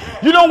them.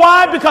 You know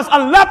why? Because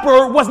a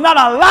leper was not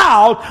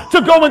allowed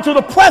to go into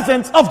the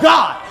presence of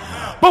God.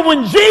 But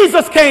when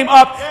Jesus came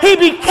up, he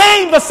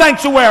became the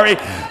sanctuary.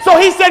 So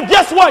he said,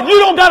 guess what? You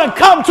don't got to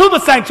come to the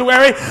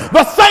sanctuary.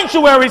 The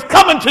sanctuary's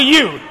coming to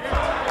you.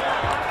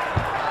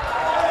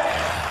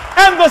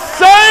 And the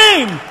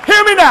same,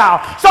 hear me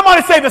now.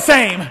 Somebody say the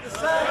same.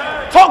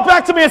 Talk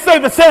back to me and say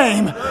the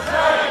same.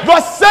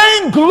 The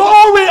same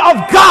glory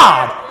of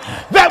God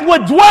that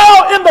would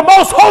dwell in the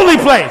most holy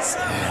place.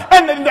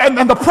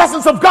 And the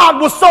presence of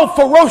God was so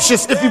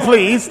ferocious, if you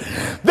please,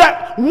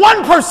 that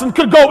one person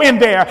could go in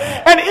there.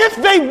 And if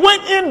they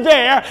went in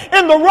there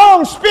in the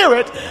wrong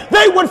spirit,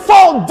 they would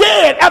fall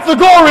dead at the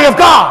glory of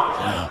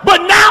God.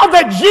 But now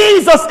that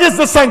Jesus is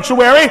the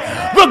sanctuary,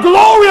 the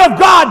glory of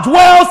God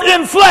dwells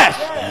in flesh.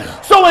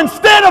 So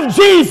instead of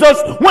Jesus,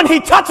 when he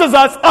touches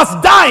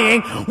us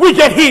dying, we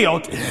get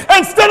healed.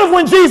 Instead of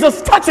when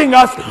Jesus touching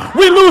us,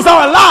 we lose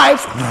our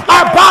lives,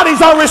 our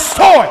bodies are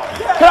restored.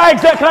 Can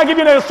I give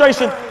you an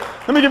illustration?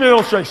 Let me give you an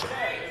illustration.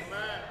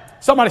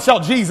 Somebody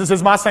shout, Jesus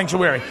is my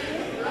sanctuary.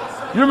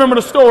 You remember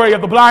the story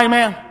of the blind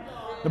man?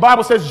 The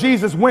Bible says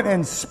Jesus went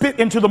and spit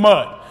into the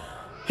mud.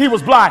 He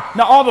was blind.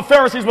 Now all the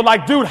Pharisees were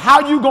like, dude,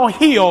 how you going to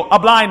heal a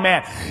blind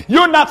man?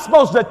 You're not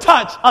supposed to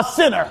touch a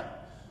sinner.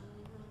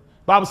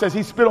 The Bible says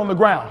he spit on the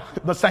ground,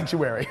 the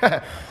sanctuary,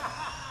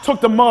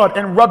 took the mud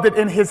and rubbed it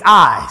in his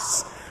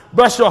eyes.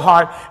 Bless your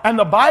heart. And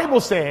the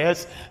Bible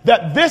says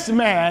that this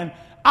man,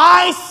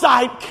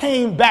 eyesight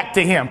came back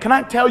to him. Can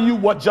I tell you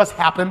what just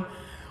happened?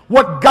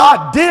 What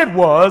God did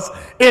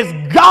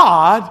is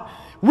God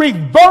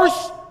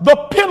reversed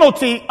the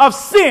penalty of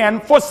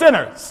sin for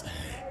sinners.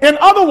 In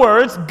other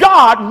words,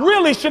 God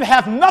really should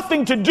have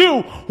nothing to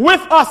do with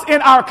us in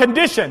our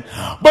condition.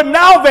 But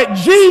now that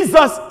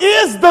Jesus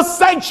is the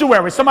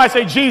sanctuary, somebody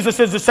say Jesus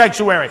is the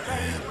sanctuary.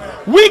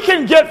 We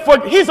can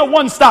he's a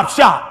one-stop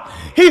shop.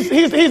 He's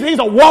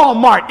a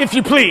Walmart, if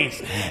you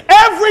please.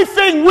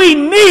 Everything we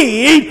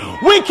need,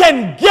 we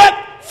can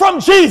get from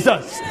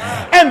Jesus.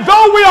 And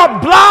though we are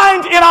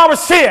blind in our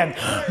sin,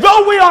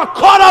 though we are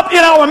caught up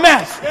in our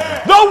mess,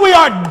 though we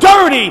are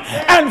dirty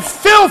and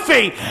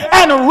filthy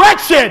and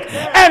wretched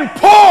and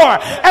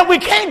poor and we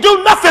can't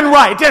do nothing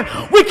right and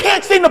we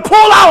can't seem to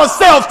pull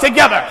ourselves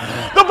together,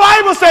 the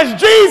Bible says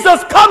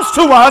Jesus comes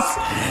to us,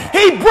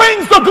 he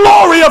brings the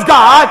glory of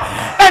God,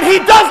 and he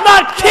does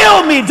not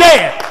kill me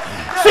dead.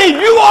 See,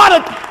 you ought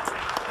to,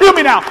 hear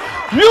me now,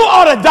 You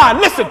ought to die.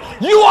 Listen,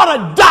 you ought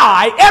to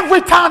die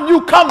every time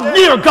you come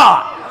near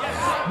God.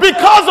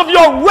 Because of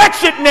your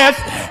wretchedness,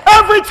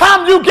 every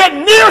time you get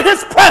near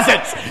his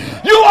presence,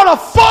 you ought to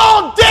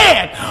fall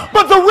dead.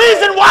 But the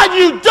reason why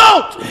you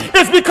don't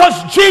is because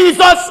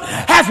Jesus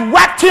has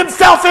wrapped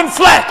himself in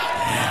flesh.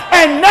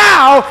 And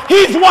now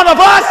he's one of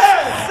us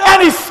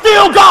and he's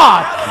still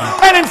God.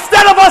 And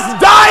instead of us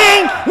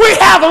dying, we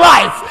have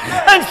life.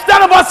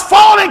 Instead of us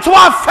falling to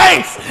our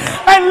face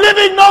and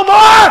living no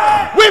more,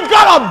 we've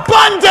got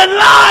abundant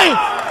life.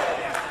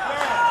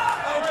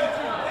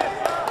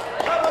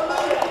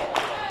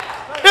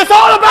 It's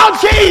all about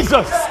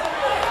Jesus.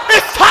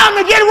 It's time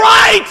to get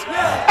right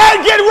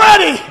and get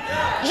ready.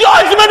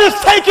 Judgment is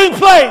taking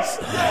place.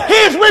 He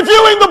is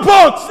reviewing the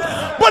books,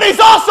 but he's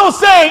also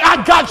saying,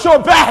 I got your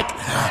back.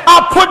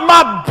 I put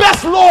my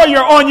best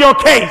lawyer on your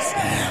case.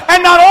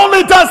 And not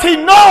only does he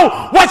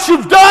know what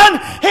you've done,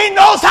 he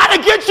knows how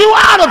to get you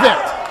out of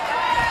it.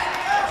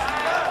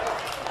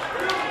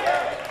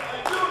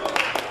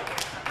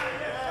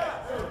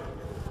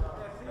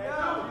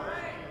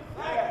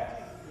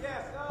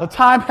 The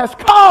time has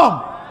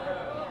come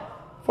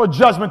for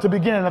judgment to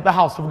begin at the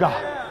house of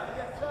God.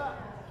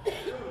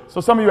 So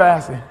some of you are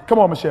asking, come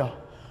on, Michelle,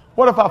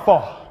 what if I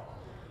fall?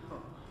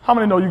 How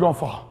many know you're going to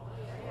fall?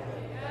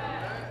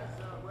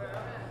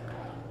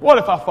 What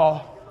if I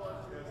fall?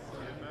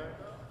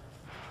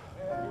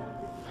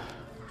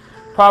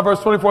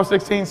 Proverbs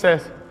 24:16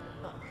 says,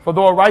 for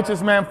though a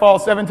righteous man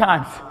falls 7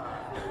 times,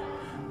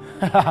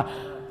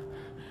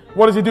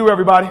 what does he do,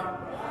 everybody?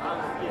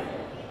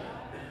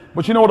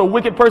 But you know what a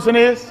wicked person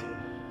is?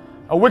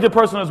 A wicked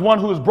person is one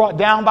who is brought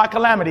down by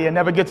calamity and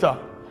never gets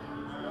up.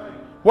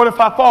 What if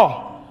I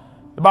fall?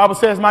 The Bible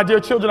says, my dear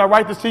children, I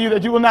write this to you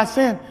that you will not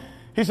sin.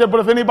 He said, but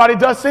if anybody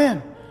does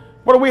sin,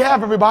 what do we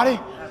have, everybody?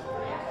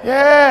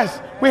 Yes,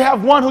 we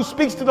have one who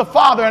speaks to the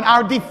Father in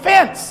our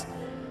defense.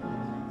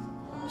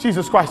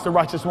 Jesus Christ, the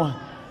righteous one.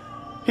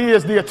 He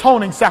is the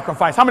atoning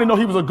sacrifice. How many know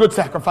he was a good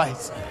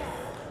sacrifice?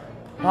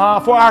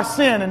 For our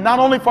sin, and not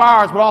only for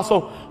ours, but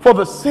also for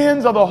the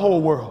sins of the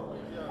whole world.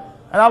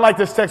 And I like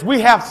this text. We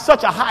have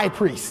such a high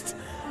priest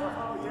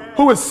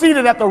who is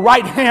seated at the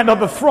right hand of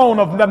the throne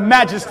of the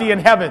majesty in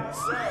heavens,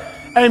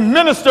 a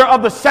minister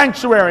of the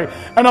sanctuary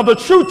and of the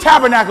true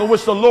tabernacle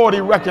which the Lord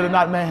erected and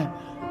not man.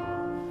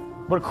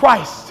 But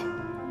Christ,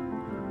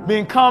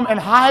 being come and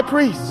high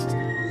priest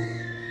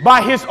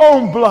by his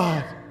own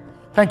blood.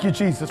 Thank you,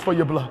 Jesus, for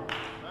your blood.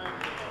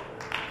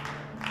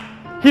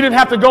 He didn't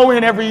have to go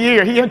in every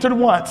year. He entered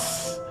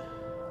once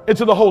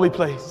into the holy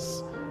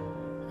place,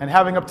 and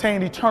having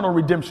obtained eternal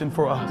redemption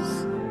for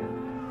us.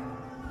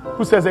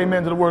 Who says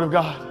amen to the word of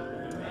God?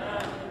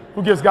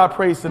 Who gives God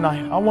praise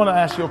tonight? I want to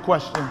ask you a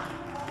question.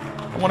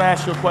 I want to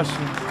ask you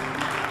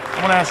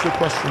a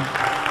question.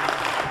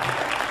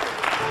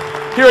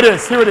 Here it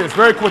is.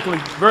 Very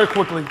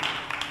quickly.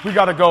 We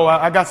got to go.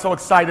 I got so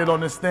excited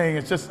on this thing.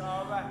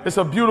 It's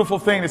a beautiful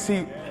thing to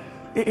see.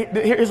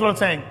 Here's what I'm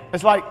saying.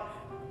 It's like,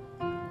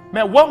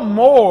 man, what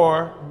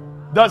more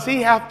does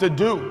he have to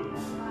do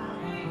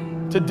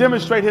to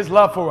demonstrate his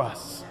love for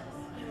us?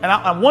 And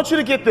I want you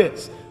to get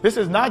this. This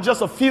is not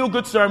just a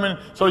feel-good sermon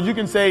so you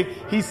can say,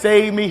 he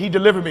saved me, he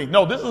delivered me.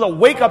 No, this is a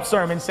wake-up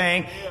sermon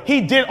saying,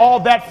 he did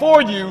all that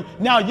for you.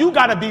 Now you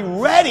got to be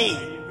ready.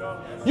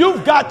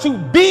 You've got to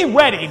be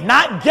ready,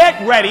 not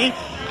get ready.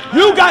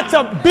 You got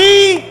to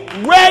be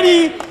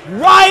ready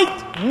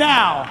right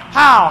now.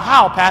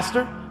 How,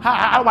 Pastor?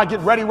 How do I get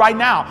ready right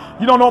now?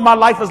 You don't know what my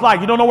life is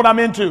like. You don't know what I'm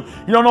into.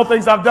 You don't know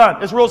things I've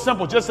done. It's real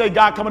simple. Just say,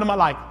 God, come into my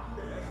life.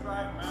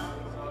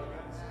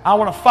 I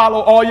want to follow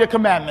all your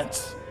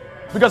commandments.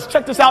 Because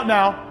check this out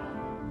now.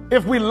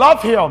 If we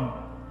love him,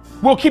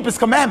 we'll keep his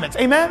commandments.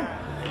 Amen?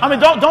 I mean,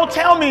 don't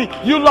tell me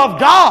you love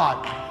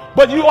God,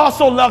 but you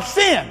also love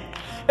sin.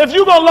 If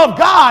you're going to love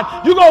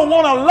God, you're going to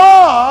want to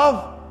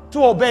love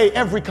to obey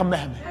every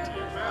commandment.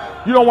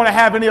 You don't want to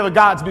have any other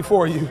gods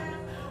before you.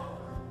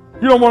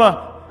 You don't want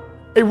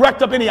to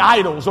erect up any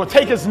idols or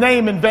take his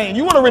name in vain.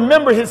 You want to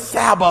remember his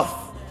Sabbath,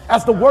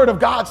 as the word of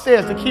God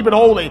says, to keep it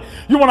holy.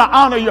 You want to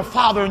honor your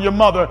father and your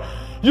mother.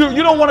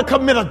 You don't want to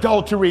commit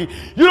adultery.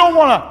 You don't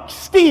want to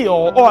steal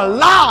or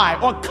lie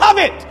or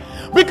covet,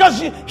 because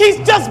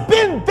he's just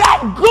been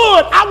that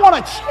good. I want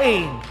to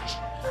change.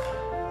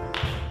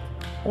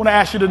 I want to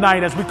ask you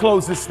tonight as we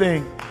close this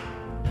thing,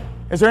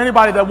 is there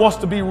anybody that wants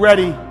to be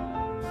ready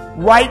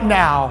right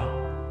now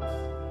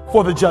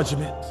for the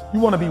judgment? You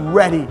want to be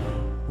ready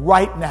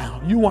right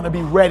now. You want to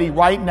be ready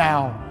right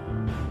now.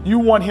 You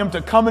want him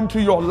to come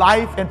into your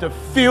life and to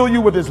fill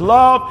you with his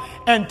love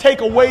and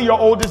take away your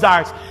old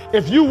desires.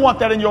 If you want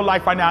that in your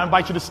life right now, I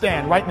invite you to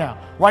stand right now,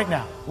 right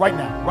now, right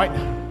now, right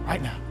now,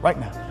 right now, right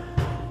now.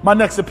 My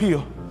next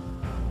appeal,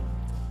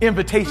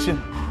 invitation,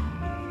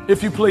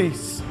 if you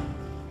please.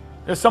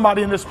 There's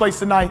somebody in this place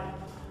tonight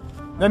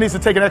that needs to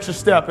take an extra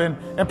step.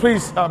 And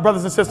please,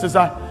 brothers and sisters,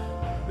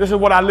 this is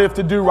what I live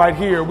to do right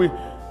here.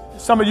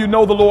 Some of you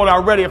know the Lord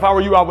already. If I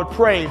were you, I would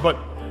pray. But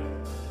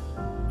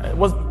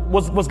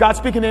was God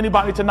speaking to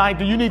anybody tonight?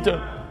 Do you need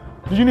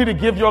to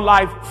give your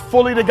life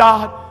fully to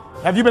God?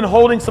 Have you been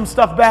holding some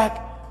stuff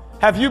back?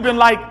 Have you been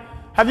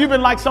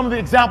like some of the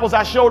examples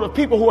I showed of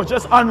people who are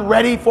just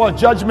unready for a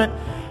judgment?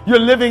 You're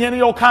living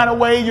any old kind of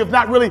way. You've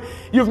not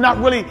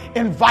really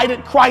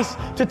invited Christ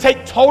to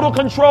take total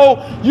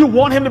control. You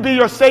want him to be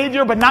your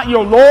Savior, but not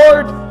your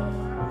Lord.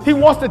 He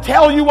wants to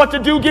tell you what to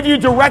do, give you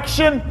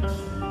direction.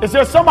 Is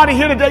there somebody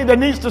here today that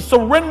needs to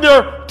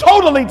surrender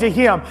totally to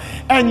him?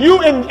 And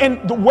you, in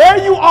where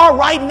you are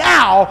right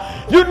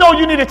now, you know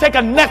you need to take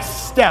a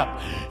next step.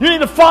 You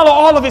need to follow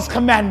all of his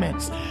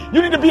commandments.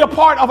 You need to be a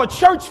part of a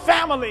church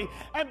family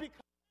and become